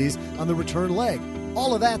distant cities on the return leg.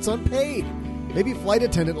 all of that's unpaid. Maybe flight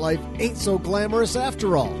attendant life ain't so glamorous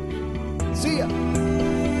after all. See ya.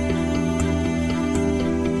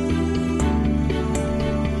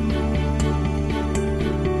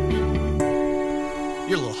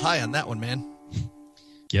 You're a little high on that one, man.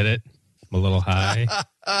 Get it? I'm a little high.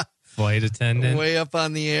 Flight attendant. Way up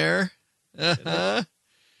on the air. Oh,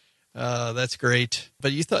 that's great.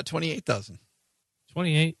 But you thought 28,000.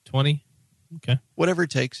 28, 20. Okay. Whatever it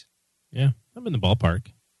takes. Yeah, I'm in the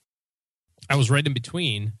ballpark. I was right in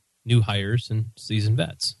between new hires and seasoned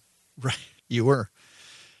vets. Right. You were.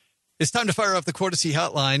 It's time to fire up the Quotacy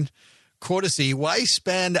hotline. Quotacy, why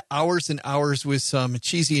spend hours and hours with some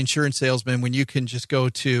cheesy insurance salesman when you can just go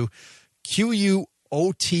to QUOTACY,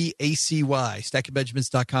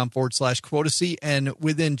 stackingbenjamins.com/Quotacy, and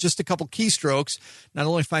within just a couple keystrokes, not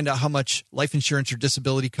only find out how much life insurance or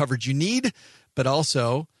disability coverage you need, but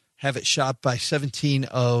also have it shopped by 17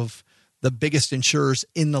 of the biggest insurers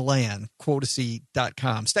in the land,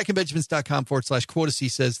 Quotacy.com. stackingbenjamins.com/Quotacy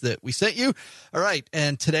says that we sent you. All right,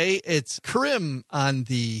 and today it's Karim on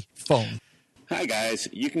the phone. Hi, guys.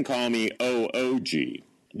 You can call me OOG,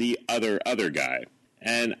 the other guy.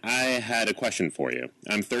 And I had a question for you.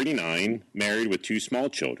 I'm 39, married with 2 small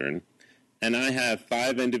children, and I have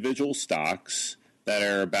 5 individual stocks that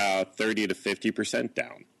are about 30 to 50%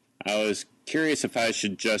 down. I was curious if I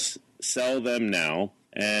should just sell them now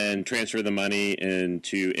and transfer the money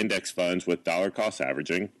into index funds with dollar cost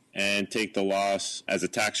averaging and take the loss as a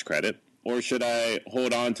tax credit, or should I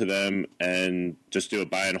hold on to them and just do a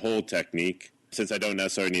buy and hold technique since I don't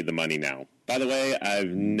necessarily need the money now? By the way, I've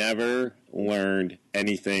never learned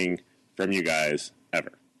anything from you guys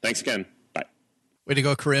ever. Thanks again. Bye. Way to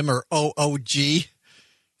go, Karim, or OOG.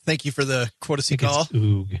 Thank you for the Quotacy call. It's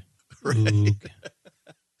Oog. Right. Oog.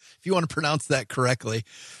 If you want to pronounce that correctly.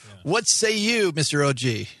 Yeah. What say you, Mr.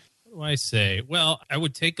 OG? What do I say? Well, I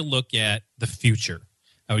would take a look at the future.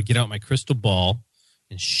 I would get out my crystal ball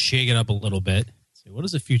and shake it up a little bit. Say, what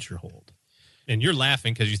does the future hold? And you're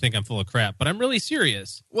laughing because you think I'm full of crap, but I'm really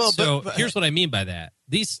serious. Well, so but here's what I mean by that.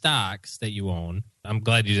 These stocks that you own, I'm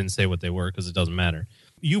glad you didn't say what they were because it doesn't matter.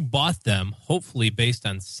 You bought them hopefully based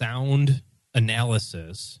on sound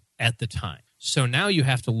analysis at the time. So now you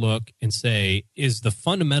have to look and say, is the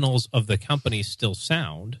fundamentals of the company still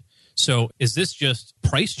sound? So is this just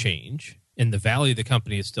price change and the value of the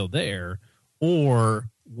company is still there,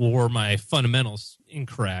 or were my fundamentals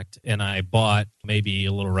incorrect and I bought maybe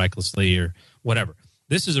a little recklessly or whatever?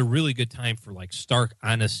 This is a really good time for like stark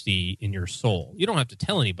honesty in your soul. You don't have to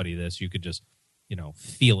tell anybody this. You could just,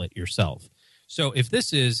 feel it yourself. So if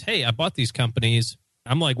this is, hey, I bought these companies,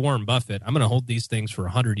 I'm like Warren Buffett, I'm going to hold these things for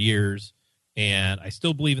 100 years. And I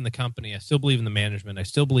still believe in the company. I still believe in the management. I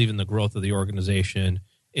still believe in the growth of the organization.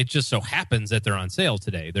 It just so happens that they're on sale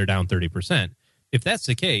today. They're down 30%. If that's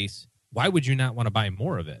the case, why would you not want to buy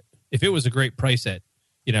more of it? If it was a great price at,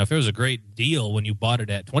 if it was a great deal when you bought it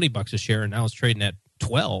at $20 a share and now it's trading at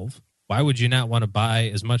 12, why would you not want to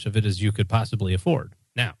buy as much of it as you could possibly afford?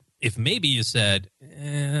 Now, if maybe you said,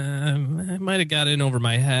 I might have got in over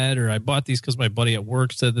my head, or I bought these because my buddy at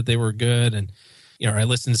work said that they were good, and I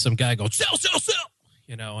listened to some guy go, sell,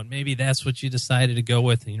 and maybe that's what you decided to go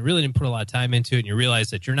with, and you really didn't put a lot of time into it, and you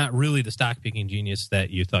realize that you're not really the stock picking genius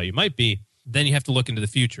that you thought you might be. Then you have to look into the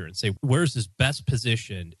future and say, where's this best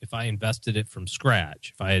positioned if I invested it from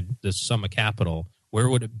scratch? If I had this sum of capital, where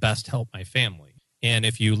would it best help my family? And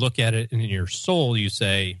if you look at it in your soul, you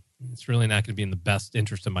say, it's really not going to be in the best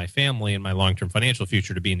interest of my family and my long-term financial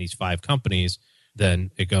future to be in these 5 companies,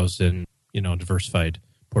 then it goes in, diversified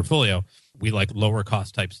portfolio. We like lower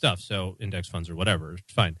cost type stuff, so index funds or whatever,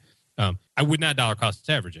 it's fine. I would not dollar cost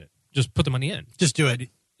average it. Just put the money in. Just do it.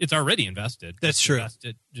 It's already invested. That's true.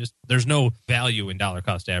 Invested. Just there's no value in dollar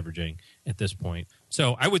cost averaging at this point.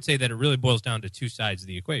 So I would say that it really boils down to 2 sides of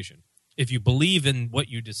the equation. If you believe in what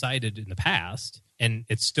you decided in the past, and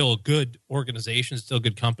it's still a good organization, still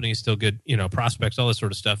good company, still good prospects, all this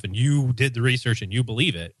sort of stuff, and you did the research and you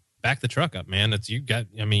believe it, back the truck up, man.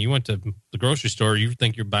 You went to the grocery store, you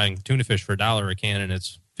think you're buying tuna fish for $1 a can and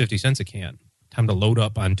it's 50 cents a can. Time to load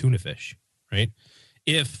up on tuna fish, right?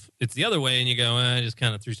 If it's the other way and you go, I just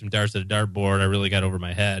kind of threw some darts at a dartboard, I really got over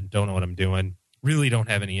my head, don't know what I'm doing, really don't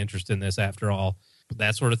have any interest in this after all,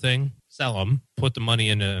 that sort of thing, sell them, put the money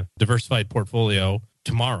in a diversified portfolio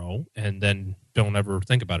tomorrow, and then don't ever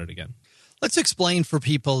think about it again. Let's explain for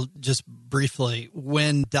people just briefly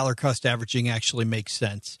when dollar cost averaging actually makes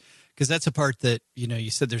sense, because that's a part that, you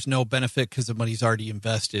said there's no benefit because the money's already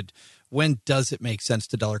invested. When does it make sense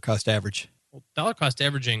to dollar cost average? Well, dollar cost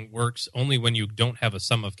averaging works only when you don't have a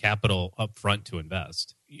sum of capital up front to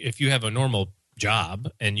invest. If you have a normal job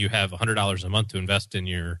and you have $100 a month to invest in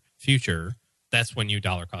your future, that's when you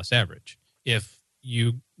dollar cost average. If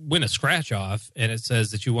you win a scratch off and it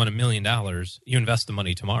says that you won $1 million, you invest the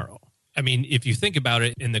money tomorrow. I mean, if you think about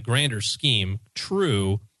it in the grander scheme,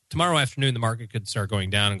 true, tomorrow afternoon the market could start going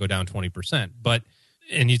down and go down 20%.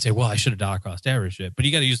 And you'd say, well, I should have dollar cost averaged it. But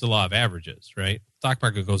you got to use the law of averages, right? Stock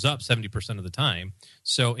market goes up 70% of the time.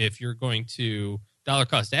 So if you're going to dollar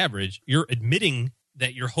cost average, you're admitting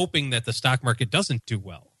that you're hoping that the stock market doesn't do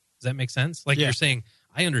well. Does that make sense? Like you're saying,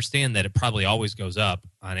 I understand that it probably always goes up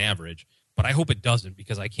on average, but I hope it doesn't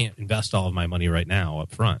because I can't invest all of my money right now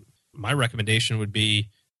up front. My recommendation would be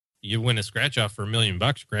you win a scratch off for $1 million.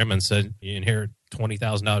 Grandma said you inherit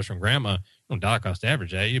 $20,000 from grandma. You don't dollar cost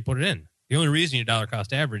average that. You put it in. The only reason you dollar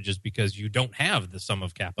cost average is because you don't have the sum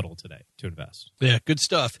of capital today to invest. Yeah, good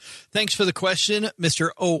stuff. Thanks for the question,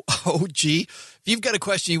 Mr. OOG. If you've got a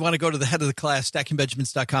question, you want to go to the head of the class,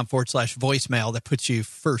 stackingbenjamins.com/voicemail. That puts you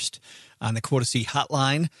first on the Quota C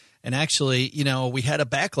hotline. And actually, we had a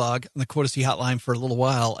backlog on the Quota C hotline for a little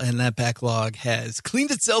while, and that backlog has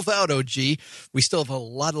cleaned itself out, OG. We still have a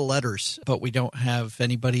lot of letters, but we don't have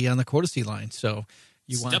anybody on the Quota C line. So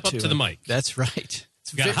you want to step up to the mic. That's right.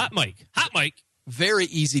 You got a hot mic. Hot mic. Very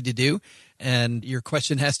easy to do. And your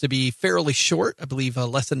question has to be fairly short, I believe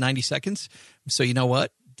less than 90 seconds. So you know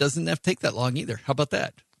what? Doesn't have to take that long either. How about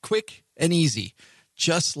that? Quick and easy,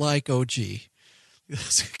 just like OG.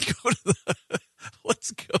 Let's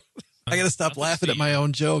go. I got to stop laughing at my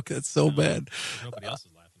own joke. That's so bad. Nobody else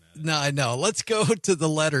is laughing at it. No, I know. Let's go to the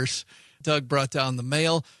letters. Doug brought down the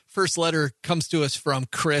mail. First letter comes to us from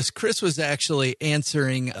Chris. Chris was actually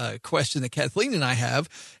answering a question that Kathleen and I have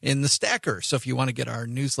in the Stacker. So if you want to get our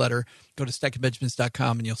newsletter, go to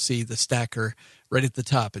stackingbenjamins.com and you'll see the Stacker right at the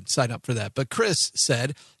top and sign up for that. But Chris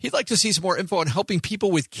said he'd like to see some more info on helping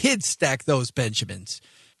people with kids stack those Benjamins.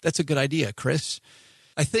 That's a good idea, Chris.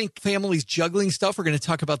 I think families juggling stuff, we're going to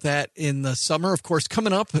talk about that in the summer. Of course,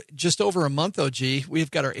 coming up just over a month, OG,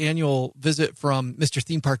 we've got our annual visit from Mr.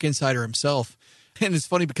 Theme Park Insider himself. And it's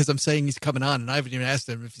funny because I'm saying he's coming on, and I haven't even asked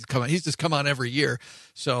him if he's coming. He's just come on every year.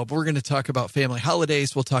 So but we're going to talk about family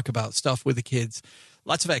holidays. We'll talk about stuff with the kids.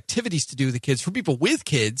 Lots of activities to do with the kids. For people with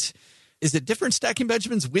kids, is it different stacking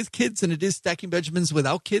Benjamins with kids than it is stacking Benjamins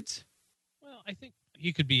without kids? Well, I think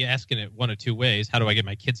you could be asking it one of two ways. How do I get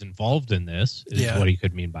my kids involved in this is what he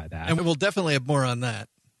could mean by that. And we'll definitely have more on that.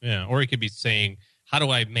 Yeah, or he could be saying, how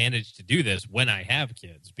do I manage to do this when I have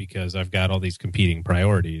kids? Because I've got all these competing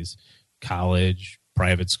priorities. College,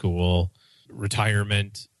 private school,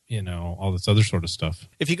 retirement, all this other sort of stuff.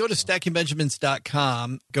 If you go to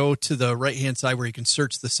stackingbenjamins.com, go to the right-hand side where you can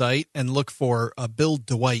search the site and look for Bill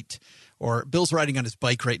Dwight. Or Bill's riding on his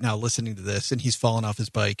bike right now listening to this, and he's fallen off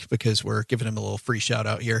his bike because we're giving him a little free shout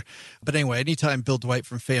out here. But anyway, anytime Bill Dwight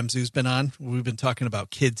from FamZoo's been on, we've been talking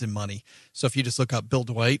about kids and money. So if you just look up Bill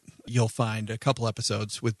Dwight, you'll find a couple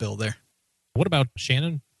episodes with Bill there. What about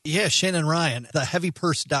Shannon? Yeah, Shannon Ryan,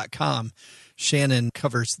 theheavypurse.com. Shannon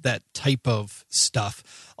covers that type of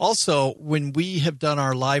stuff. Also, when we have done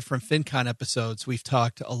our Live from FinCon episodes, we've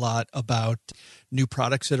talked a lot about new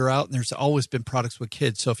products that are out, and there's always been products with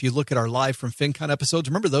kids. So if you look at our Live from FinCon episodes,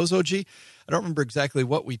 remember those, OG? I don't remember exactly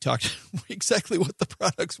what we talked, exactly what the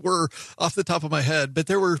products were off the top of my head, but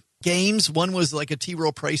there were games. One was like a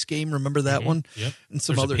T-roll price game. Remember that one? Yep. And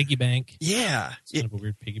some There's other a piggy bank. Yeah. It's kind of a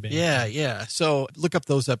weird piggy bank. Yeah. So look up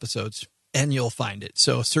those episodes and you'll find it.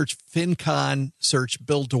 So search FinCon, search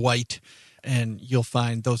Bill Dwight, and you'll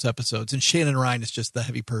find those episodes. And Shannon Ryan is just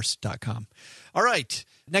theheavypurse.com. All right.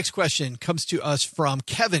 Next question comes to us from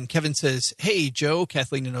Kevin. Kevin says, hey, Joe,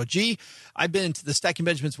 Kathleen, and OG. I've been to the Stacking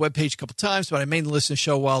Benjamins webpage a couple times, but I mainly listen to the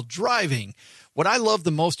show while driving. What I love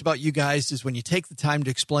the most about you guys is when you take the time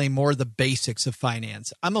to explain more of the basics of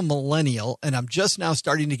finance. I'm a millennial, and I'm just now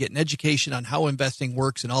starting to get an education on how investing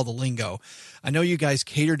works and all the lingo. I know you guys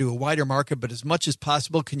cater to a wider market, but as much as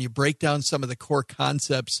possible, can you break down some of the core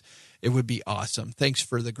concepts? It would be awesome. Thanks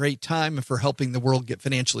for the great time and for helping the world get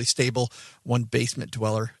financially stable, one basement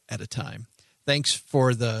dweller at a time. Thanks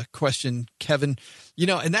for the question, Kevin.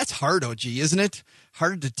 And that's hard, OG, isn't it?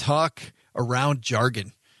 Hard to talk around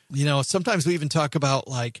jargon. Sometimes we even talk about,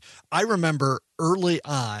 I remember early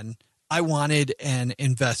on, I wanted an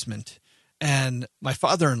investment. And my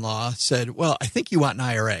father-in-law said, well, I think you want an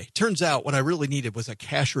IRA. Turns out what I really needed was a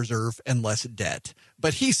cash reserve and less debt.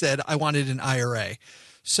 But he said I wanted an IRA.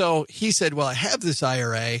 So he said, well, I have this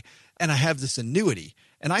IRA and I have this annuity.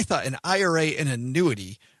 And I thought an IRA and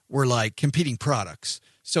annuity were like competing products.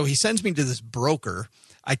 So he sends me to this broker.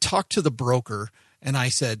 I talked to the broker and I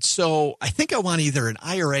said, so I think I want either an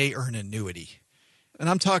IRA or an annuity. And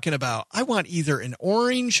I'm talking about, I want either an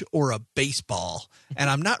orange or a baseball, and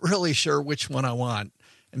I'm not really sure which one I want.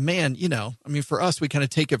 And man, for us, we kind of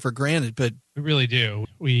take it for granted, but we really do.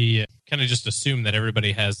 We kind of just assume that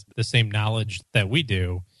everybody has the same knowledge that we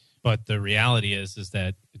do. But the reality is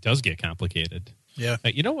that it does get complicated. Yeah.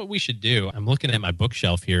 You know what we should do? I'm looking at my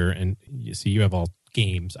bookshelf here, and you see you have all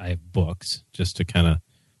games. I have books, just to kind of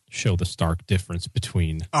show the stark difference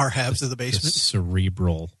between our halves of the basement, the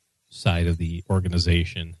cerebral side of the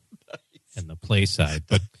organization, and the play side.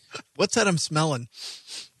 But what's that I'm smelling?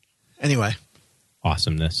 Anyway.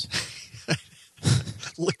 Awesomeness.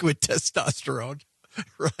 Liquid testosterone.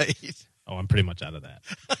 Right. Oh, I'm pretty much out of that.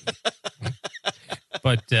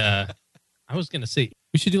 But I was going to say,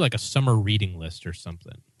 we should do like a summer reading list or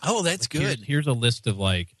something. Oh, that's good. Here's a list of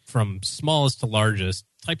from smallest to largest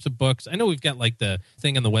types of books. I know we've got the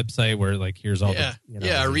thing on the website where here's all the...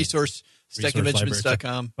 our resource,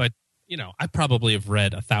 stackingbenjamins.com. But, I probably have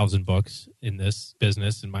read 1,000 books in this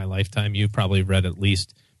business in my lifetime. You've probably read at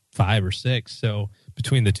least 5 or 6. So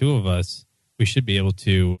between the two of us, we should be able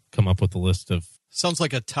to come up with a list of... Sounds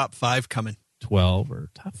like a top 5 coming. 12 or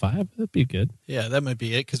top 5. That'd be good. Yeah, that might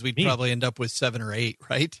be it, because we'd probably end up with 7 or 8,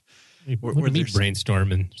 right? We're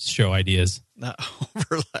brainstorm and show ideas. Not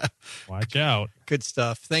overlap. Watch out. Good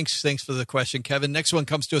stuff. Thanks for the question, Kevin. Next one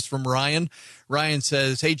comes to us from Ryan. Ryan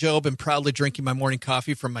says, "Hey, Joe, been proudly drinking my morning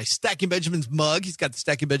coffee from my Stacking Benjamins mug." He's got the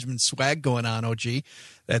Stacking Benjamins swag going on, OG.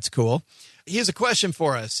 That's cool. He has a question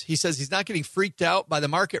for us. He says he's not getting freaked out by the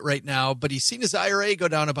market right now, but he's seen his IRA go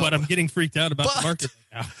down about... But I'm getting freaked out about the market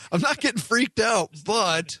right now. I'm not getting freaked out,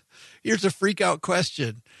 but here's a freak out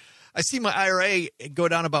question. I see my IRA go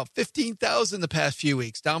down about 15,000 the past few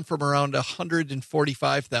weeks, down from around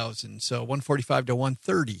 145,000, so 145 to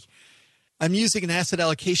 130. I'm using an asset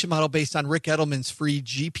allocation model based on Rick Edelman's free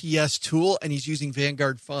GPS tool, and he's using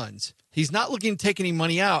Vanguard funds. He's not looking to take any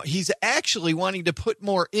money out. He's actually wanting to put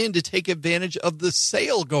more in to take advantage of the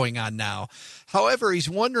sale going on now. However, he's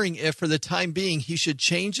wondering if, for the time being, he should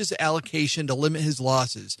change his allocation to limit his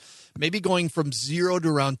losses, maybe going from 0 to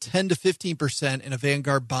around 10 to 15% in a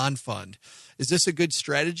Vanguard bond fund. Is this a good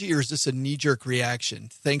strategy, or is this a knee-jerk reaction?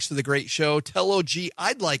 Thanks for the great show. Tell OG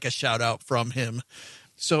I'd like a shout-out from him.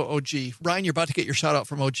 So, OG, Ryan, you're about to get your shout-out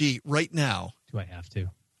from OG right now. Do I have to?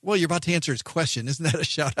 Well, you're about to answer his question. Isn't that a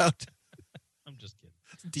shout-out? I'm just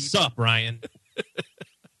kidding. Sup, Ryan?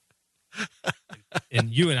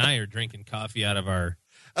 And you and I are drinking coffee out of our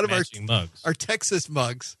matching mugs. Our Texas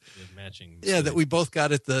mugs. Matching. Yeah, that we both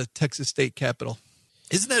got at the Texas State Capitol.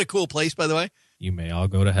 Isn't that a cool place, by the way? You may all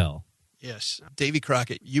go to hell. Yes. Davy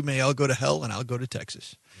Crockett, you may all go to hell, and I'll go to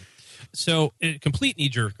Texas. So, a complete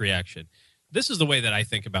knee-jerk reaction. This is the way that I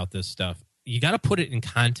think about this stuff. You got to put it in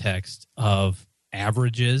context of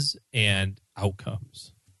averages and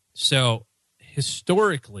outcomes. So,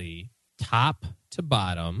 historically, top to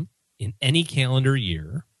bottom, in any calendar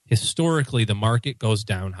year, historically, the market goes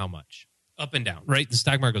down how much? Up and down, right? The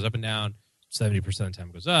stock market goes up and down. 70% of the time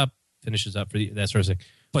it goes up, finishes up for that sort of thing.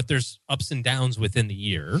 But there's ups and downs within the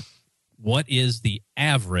year. What is the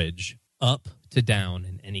average up to down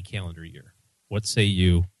in any calendar year? What say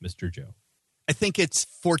you, Mr. Joe? I think it's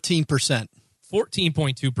 14%.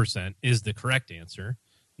 14.2% is the correct answer.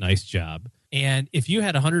 Nice job. And if you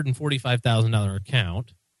had a $145,000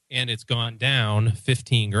 account and it's gone down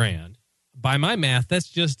 15 grand, by my math, that's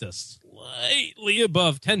just a slightly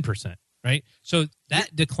above 10%, right? So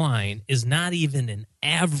that decline is not even an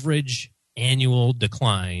average annual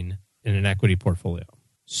decline in an equity portfolio.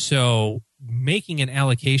 So making an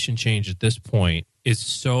allocation change at this point is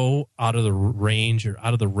so out of the range or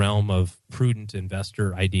out of the realm of prudent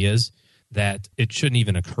investor ideas that it shouldn't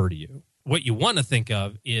even occur to you. What you want to think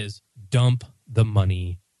of is dump the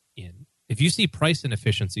money in. If you see price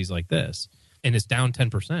inefficiencies like this, and it's down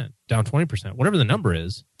 10%, down 20%, whatever the number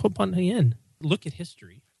is, put money in. Look at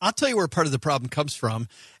history. I'll tell you where part of the problem comes from.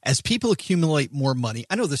 As people accumulate more money,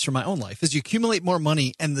 I know this from my own life, as you accumulate more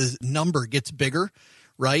money and the number gets bigger,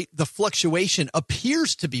 right? The fluctuation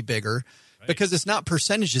appears to be bigger because it's not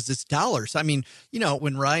percentages, it's dollars. I mean,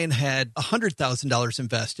 when Ryan had $100,000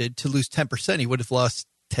 invested, to lose 10%, he would have lost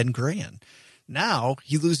 10 grand. Now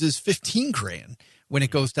he loses 15 grand when it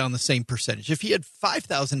goes down the same percentage. If he had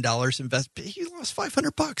 $5,000 invested, he lost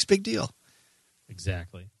 $500. Big deal.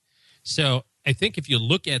 Exactly. So I think if you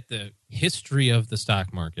look at the history of the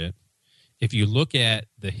stock market, if you look at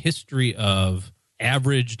the history of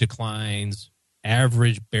average declines,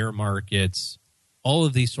 average bear markets, all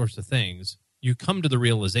of these sorts of things, you come to the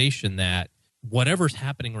realization that whatever's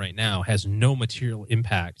happening right now has no material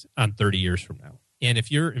impact on 30 years from now. And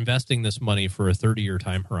if you're investing this money for a 30-year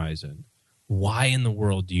time horizon, why in the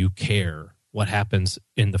world do you care what happens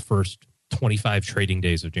in the first 25 trading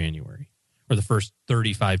days of January or the first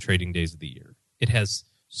 35 trading days of the year. It has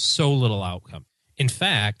so little outcome. In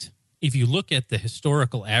fact, if you look at the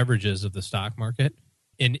historical averages of the stock market,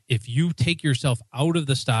 and if you take yourself out of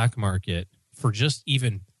the stock market for just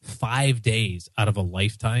even 5 days out of a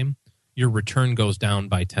lifetime, your return goes down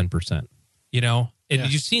by 10%. You know,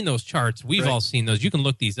 and you've seen those charts. We've all seen those. You can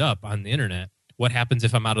look these up on the internet. What happens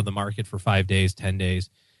if I'm out of the market for 5 days, 10 days?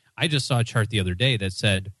 I just saw a chart the other day that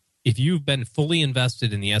said, if you've been fully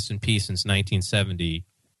invested in the S&P since 1970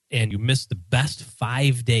 and you missed the best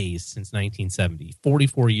 5 days since 1970,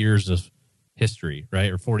 44 years of history,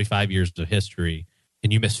 right? Or 45 years of history,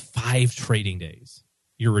 and you missed 5 trading days,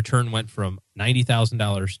 your return went from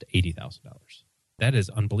 $90,000 to $80,000. That is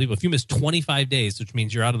unbelievable. If you miss 25 days, which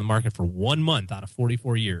means you're out of the market for 1 month out of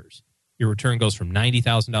 44 years, your return goes from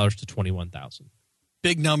 $90,000 to $21,000.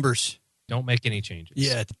 Big numbers. Don't make any changes.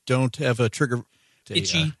 Yeah, don't have a trigger.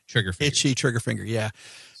 Itchy trigger finger. Itchy trigger finger, yeah.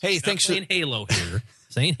 Hey, thanks for saying Halo here.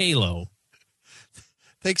 Saying Halo.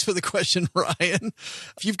 Thanks for the question, Ryan.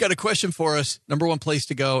 If you've got a question for us, number one place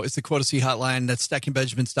to go is the Quotacy hotline. That's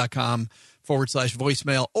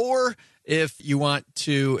stackingbenjamins.com/voicemail. Or if you want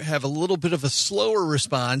to have a little bit of a slower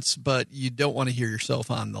response, but you don't want to hear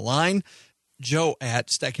yourself on the line,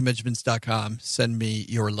 joe@stackingbenjamins.com. Send me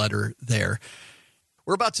your letter there.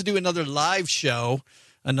 We're about to do another live show,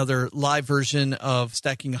 another live version of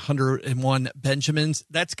Stacking 101 Benjamins.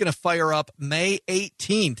 That's going to fire up May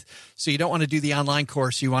 18th. So you don't want to do the online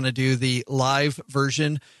course. You want to do the live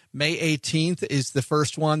version. May 18th is the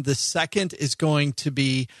first one. The second is going to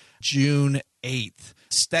be June 8th.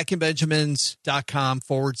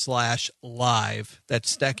 stackingbenjamins.com/live.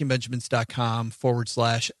 That's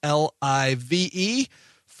stackingbenjamins.com/LIVE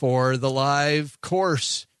for the live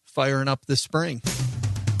course firing up this spring.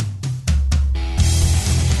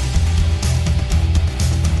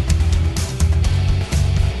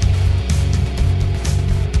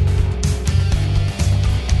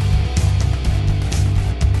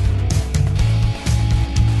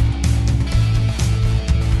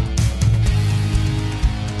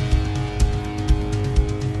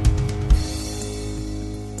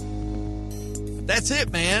 That's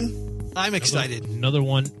it, man. I'm excited. Another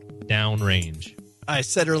one downrange. I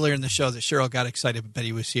said earlier in the show that Cheryl got excited when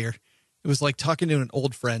Betty was here. It was like talking to an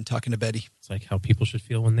old friend talking to Betty. It's like how people should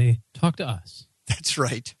feel when they talk to us. That's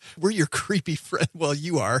right. We're your creepy friend. Well,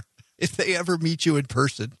 you are. If they ever meet you in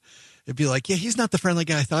person, it'd be like, yeah, he's not the friendly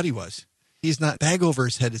guy I thought he was. He's not bag over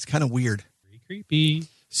his head. It's kind of weird. Pretty creepy.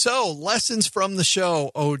 So, lessons from the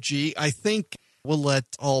show, OG. I think we'll let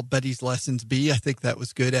all Betty's lessons be. I think that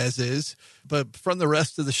was good as is. But from the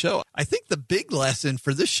rest of the show, I think the big lesson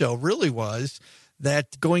for this show really was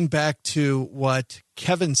that going back to what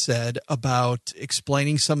Kevin said about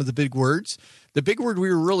explaining some of the big words, the big word we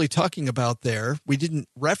were really talking about there, we didn't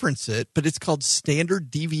reference it, but it's called standard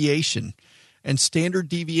deviation. And standard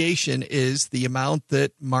deviation is the amount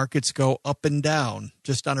that markets go up and down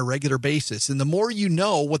just on a regular basis. And the more you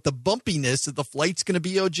know what the bumpiness of the flight's going to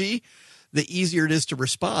be, OG, the easier it is to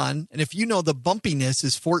respond. And if you know the bumpiness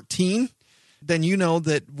is 14, then you know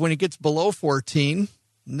that when it gets below 14,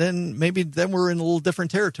 then we're in a little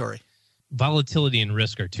different territory. Volatility and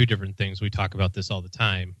risk are two different things. We talk about this all the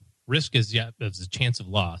time. Risk is a chance of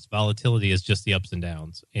loss. Volatility is just the ups and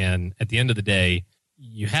downs. And at the end of the day,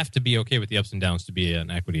 you have to be okay with the ups and downs to be an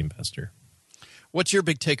equity investor. What's your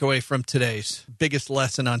big takeaway from today's biggest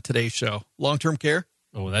lesson on today's show? Long-term care?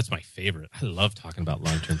 Oh, that's my favorite. I love talking about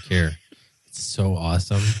long-term care. It's so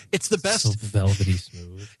awesome. It's the best. So velvety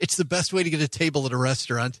smooth. It's the best way to get a table at a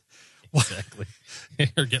restaurant. Exactly.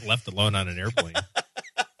 Or get left alone on an airplane.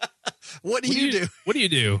 What do you do? What do you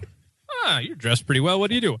do? You're dressed pretty well. What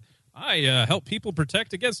do you do? I help people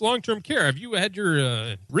protect against long-term care. Have you had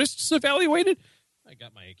your risks evaluated? I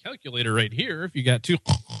got my calculator right here. If you got two.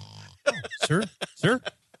 Sir?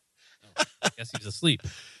 Oh, I guess he's asleep.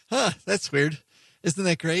 That's weird. Isn't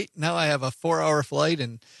that great? Now I have a 4-hour flight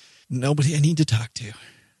and nobody I need to talk to.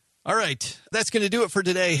 All right. That's going to do it for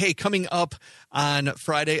today. Hey, coming up on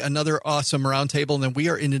Friday, another awesome roundtable, and then we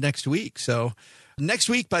are into next week. So next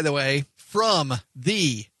week, by the way, from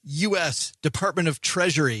the U.S. Department of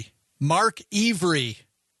Treasury, Mark Avery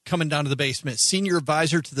coming down to the basement, Senior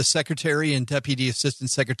Advisor to the Secretary and Deputy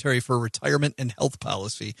Assistant Secretary for Retirement and Health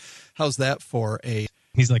Policy. How's that for a...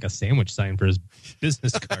 He's like a sandwich sign for his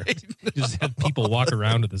business card. Just have people walk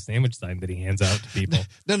around with a sandwich sign that he hands out to people.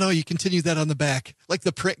 No, you continue that on the back. Like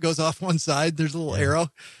the print goes off one side, there's a little arrow.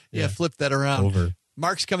 Yeah, flip that around. Over.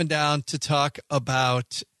 Mark's coming down to talk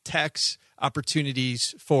about tax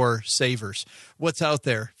opportunities for savers. What's out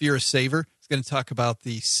there? If you're a saver, it's going to talk about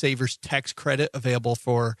the Savers tax credit available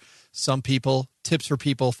for some people, tips for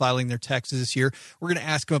people filing their taxes this year. We're going to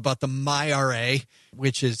ask him about the MyRA,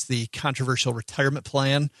 which is the controversial retirement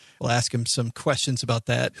plan. We'll ask him some questions about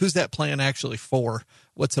that. Who's that plan actually for?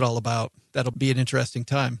 What's it all about? That'll be an interesting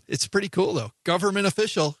time. It's pretty cool, though. Government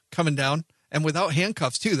official coming down, and without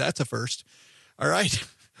handcuffs, too. That's a first. All right.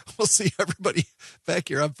 We'll see everybody back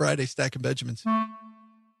here on Friday, Stacking Benjamins.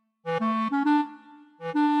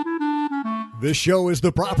 This show is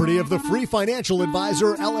the property of the Free Financial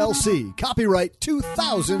Advisor, LLC. Copyright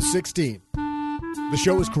 2016. The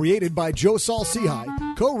show is created by Joe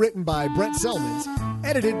Saul-Sehy, co-written by Brent Selmans,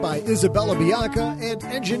 edited by Isabella Bianca, and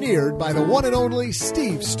engineered by the one and only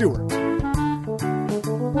Steve Stewart.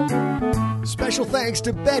 Special thanks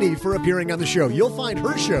to Betty for appearing on the show. You'll find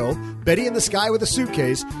her show, Betty in the Sky with a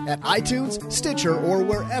Suitcase, at iTunes, Stitcher, or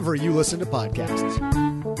wherever you listen to podcasts.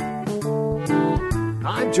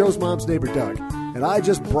 I'm Joe's mom's neighbor, Doug, and I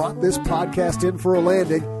just brought this podcast in for a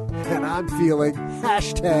landing, and I'm feeling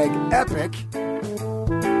 #epic.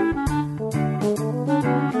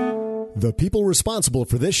 The people responsible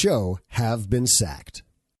for this show have been sacked.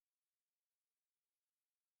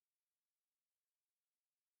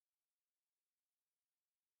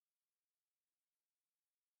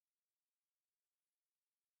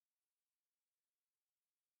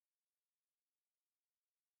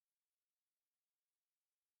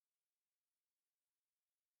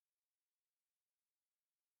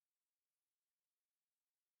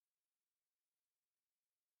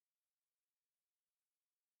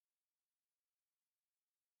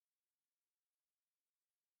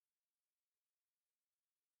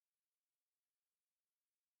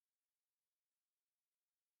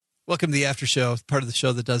 Welcome to the after show, part of the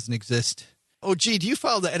show that doesn't exist. Oh, gee, do you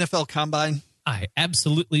follow the NFL Combine? I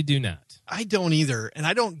absolutely do not. I don't either, and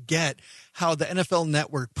I don't get how the NFL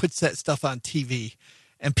Network puts that stuff on TV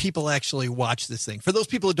and people actually watch this thing. For those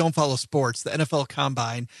people who don't follow sports, the NFL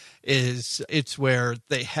Combine it's where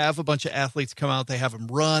they have a bunch of athletes come out, they have them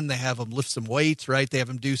run, they have them lift some weights, right? They have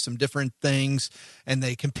them do some different things, and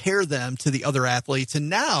they compare them to the other athletes.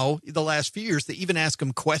 And now, the last few years, they even ask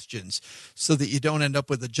them questions so that you don't end up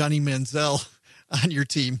with a Johnny Manziel on your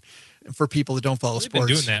team for people who don't follow sports.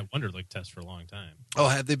 They've been doing that Wonderlic test for a long time. Oh,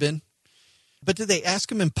 have they been? But do they ask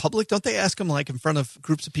them in public? Don't they ask them like in front of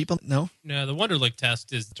groups of people? No? No, the Wonderlic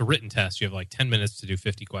test is a written test. You have like 10 minutes to do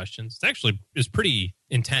 50 questions. It's pretty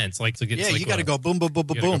intense. You got to go boom, boom, boom,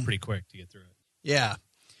 boom, boom. Go pretty quick to get through it. Yeah.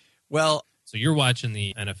 Well. So you're watching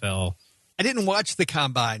the NFL. I didn't watch the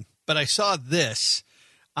Combine, but I saw this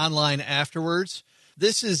online afterwards.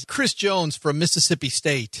 This is Chris Jones from Mississippi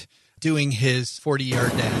State doing his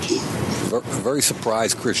 40-yard dash. Very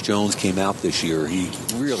surprised Chris Jones came out this year. He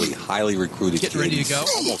really highly recruited. Getting ready to go.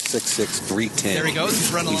 Almost 6'6", 310. There he goes.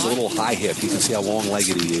 He's running He's a little high hip. You can see how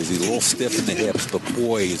long-legged he is. He's a little stiff in the hips, but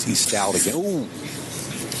boy, is he stout again. Ooh,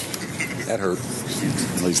 that hurt.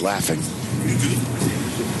 Well, he's laughing.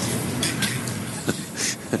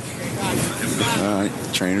 All right,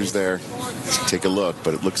 trainer's there. Take a look,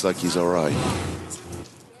 but it looks like he's all right.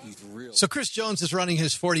 So Chris Jones is running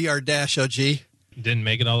his 40-yard dash, OG. Didn't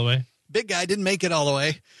make it all the way? Big guy didn't make it all the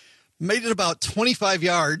way. Made it about 25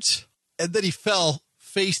 yards, and then he fell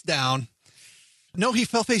face down. No, he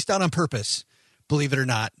fell face down on purpose, believe it or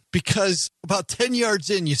not, because about 10 yards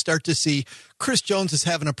in, you start to see Chris Jones is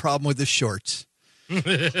having a problem with his shorts.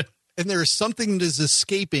 And there is something that is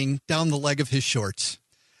escaping down the leg of his shorts.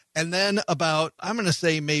 And then about, I'm going to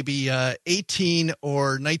say maybe 18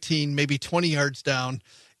 or 19, maybe 20 yards down,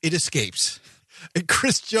 it escapes. And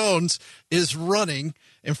Chris Jones is running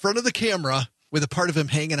in front of the camera with a part of him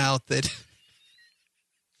hanging out that.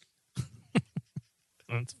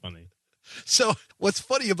 That's funny. So what's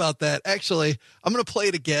funny about that, actually, I'm going to play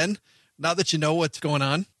it again now that you know what's going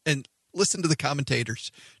on, and listen to the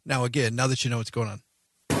commentators. Now that you know what's going on.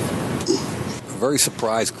 Very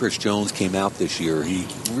surprised Chris Jones came out this year. He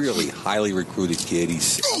really highly recruited kid.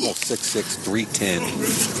 He's almost 6'6", 310.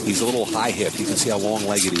 He's a little high hip. You can see how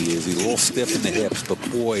long-legged he is. He's a little stiff in the hips, but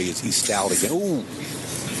boy, is he stout again. Ooh,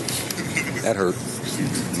 that hurt.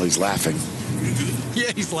 Well, he's laughing.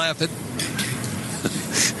 Yeah, he's laughing.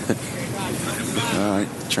 All right,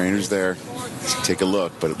 trainer's there. Take a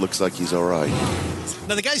look, but it looks like he's all right.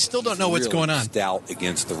 Now, the guys still don't know what's going on. Stout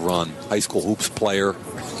against the run. High school hoops player.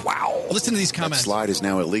 Wow. Listen to these comments. That slide is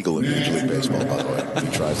now illegal in Major League Baseball, by the way.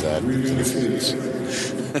 He tries that.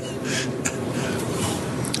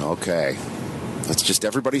 Okay. Let's just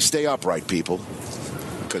everybody stay upright, people.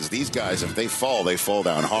 Because these guys, if they fall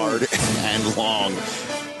down hard and long.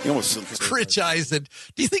 Rich Eisen.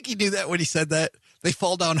 Do you think he knew that when he said that? They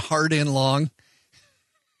fall down hard and long.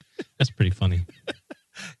 That's pretty funny.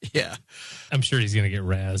 Yeah. I'm sure he's going to get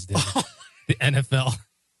razzed in the NFL,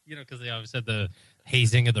 because they always had the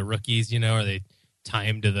hazing of the rookies, or they tie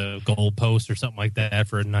him to the goalpost or something like that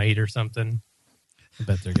for a night or something. I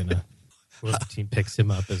bet they're going to, whoever the team picks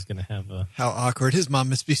him up is going to have a... How awkward. His mom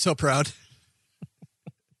must be so proud.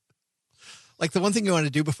 Like the one thing you want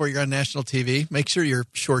to do before you're on national TV, make sure your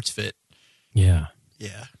shorts fit. Yeah.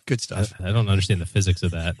 Yeah. Good stuff. I don't understand the physics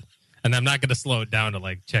of that. And I'm not going to slow it down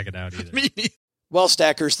to check it out either. Me neither. Well,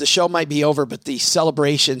 Stackers, the show might be over, but the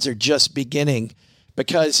celebrations are just beginning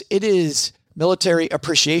because it is Military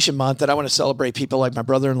Appreciation Month, and I want to celebrate people like my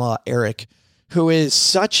brother-in-law, Eric, who is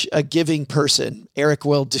such a giving person. Eric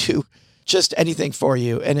will do just anything for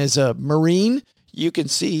you. And as a Marine, you can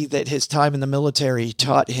see that his time in the military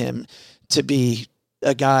taught him to be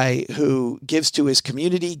a guy who gives to his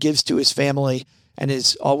community, gives to his family, and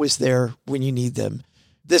is always there when you need them.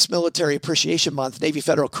 This Military Appreciation Month, Navy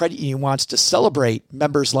Federal Credit Union wants to celebrate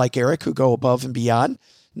members like Eric who go above and beyond.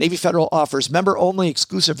 Navy Federal offers member-only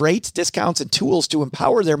exclusive rates, discounts, and tools to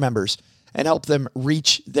empower their members and help them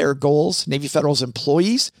reach their goals. Navy Federal's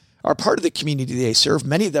employees are part of the community they serve.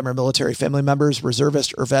 Many of them are military family members,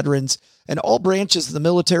 reservists, or veterans, and all branches of the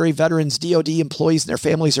military, veterans, DOD employees, and their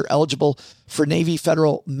families are eligible for Navy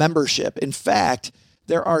Federal membership. In fact,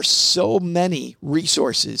 there are so many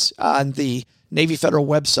resources on the Navy Federal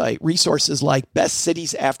website, resources like Best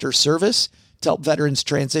Cities After Service to help veterans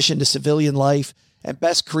transition to civilian life, and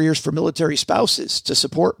Best Careers for Military Spouses to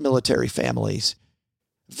support military families.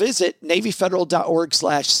 Visit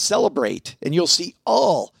NavyFederal.org/celebrate, and you'll see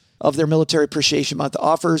all of their Military Appreciation Month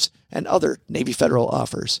offers and other Navy Federal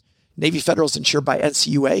offers. Navy Federal is insured by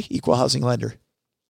NCUA, Equal Housing Lender.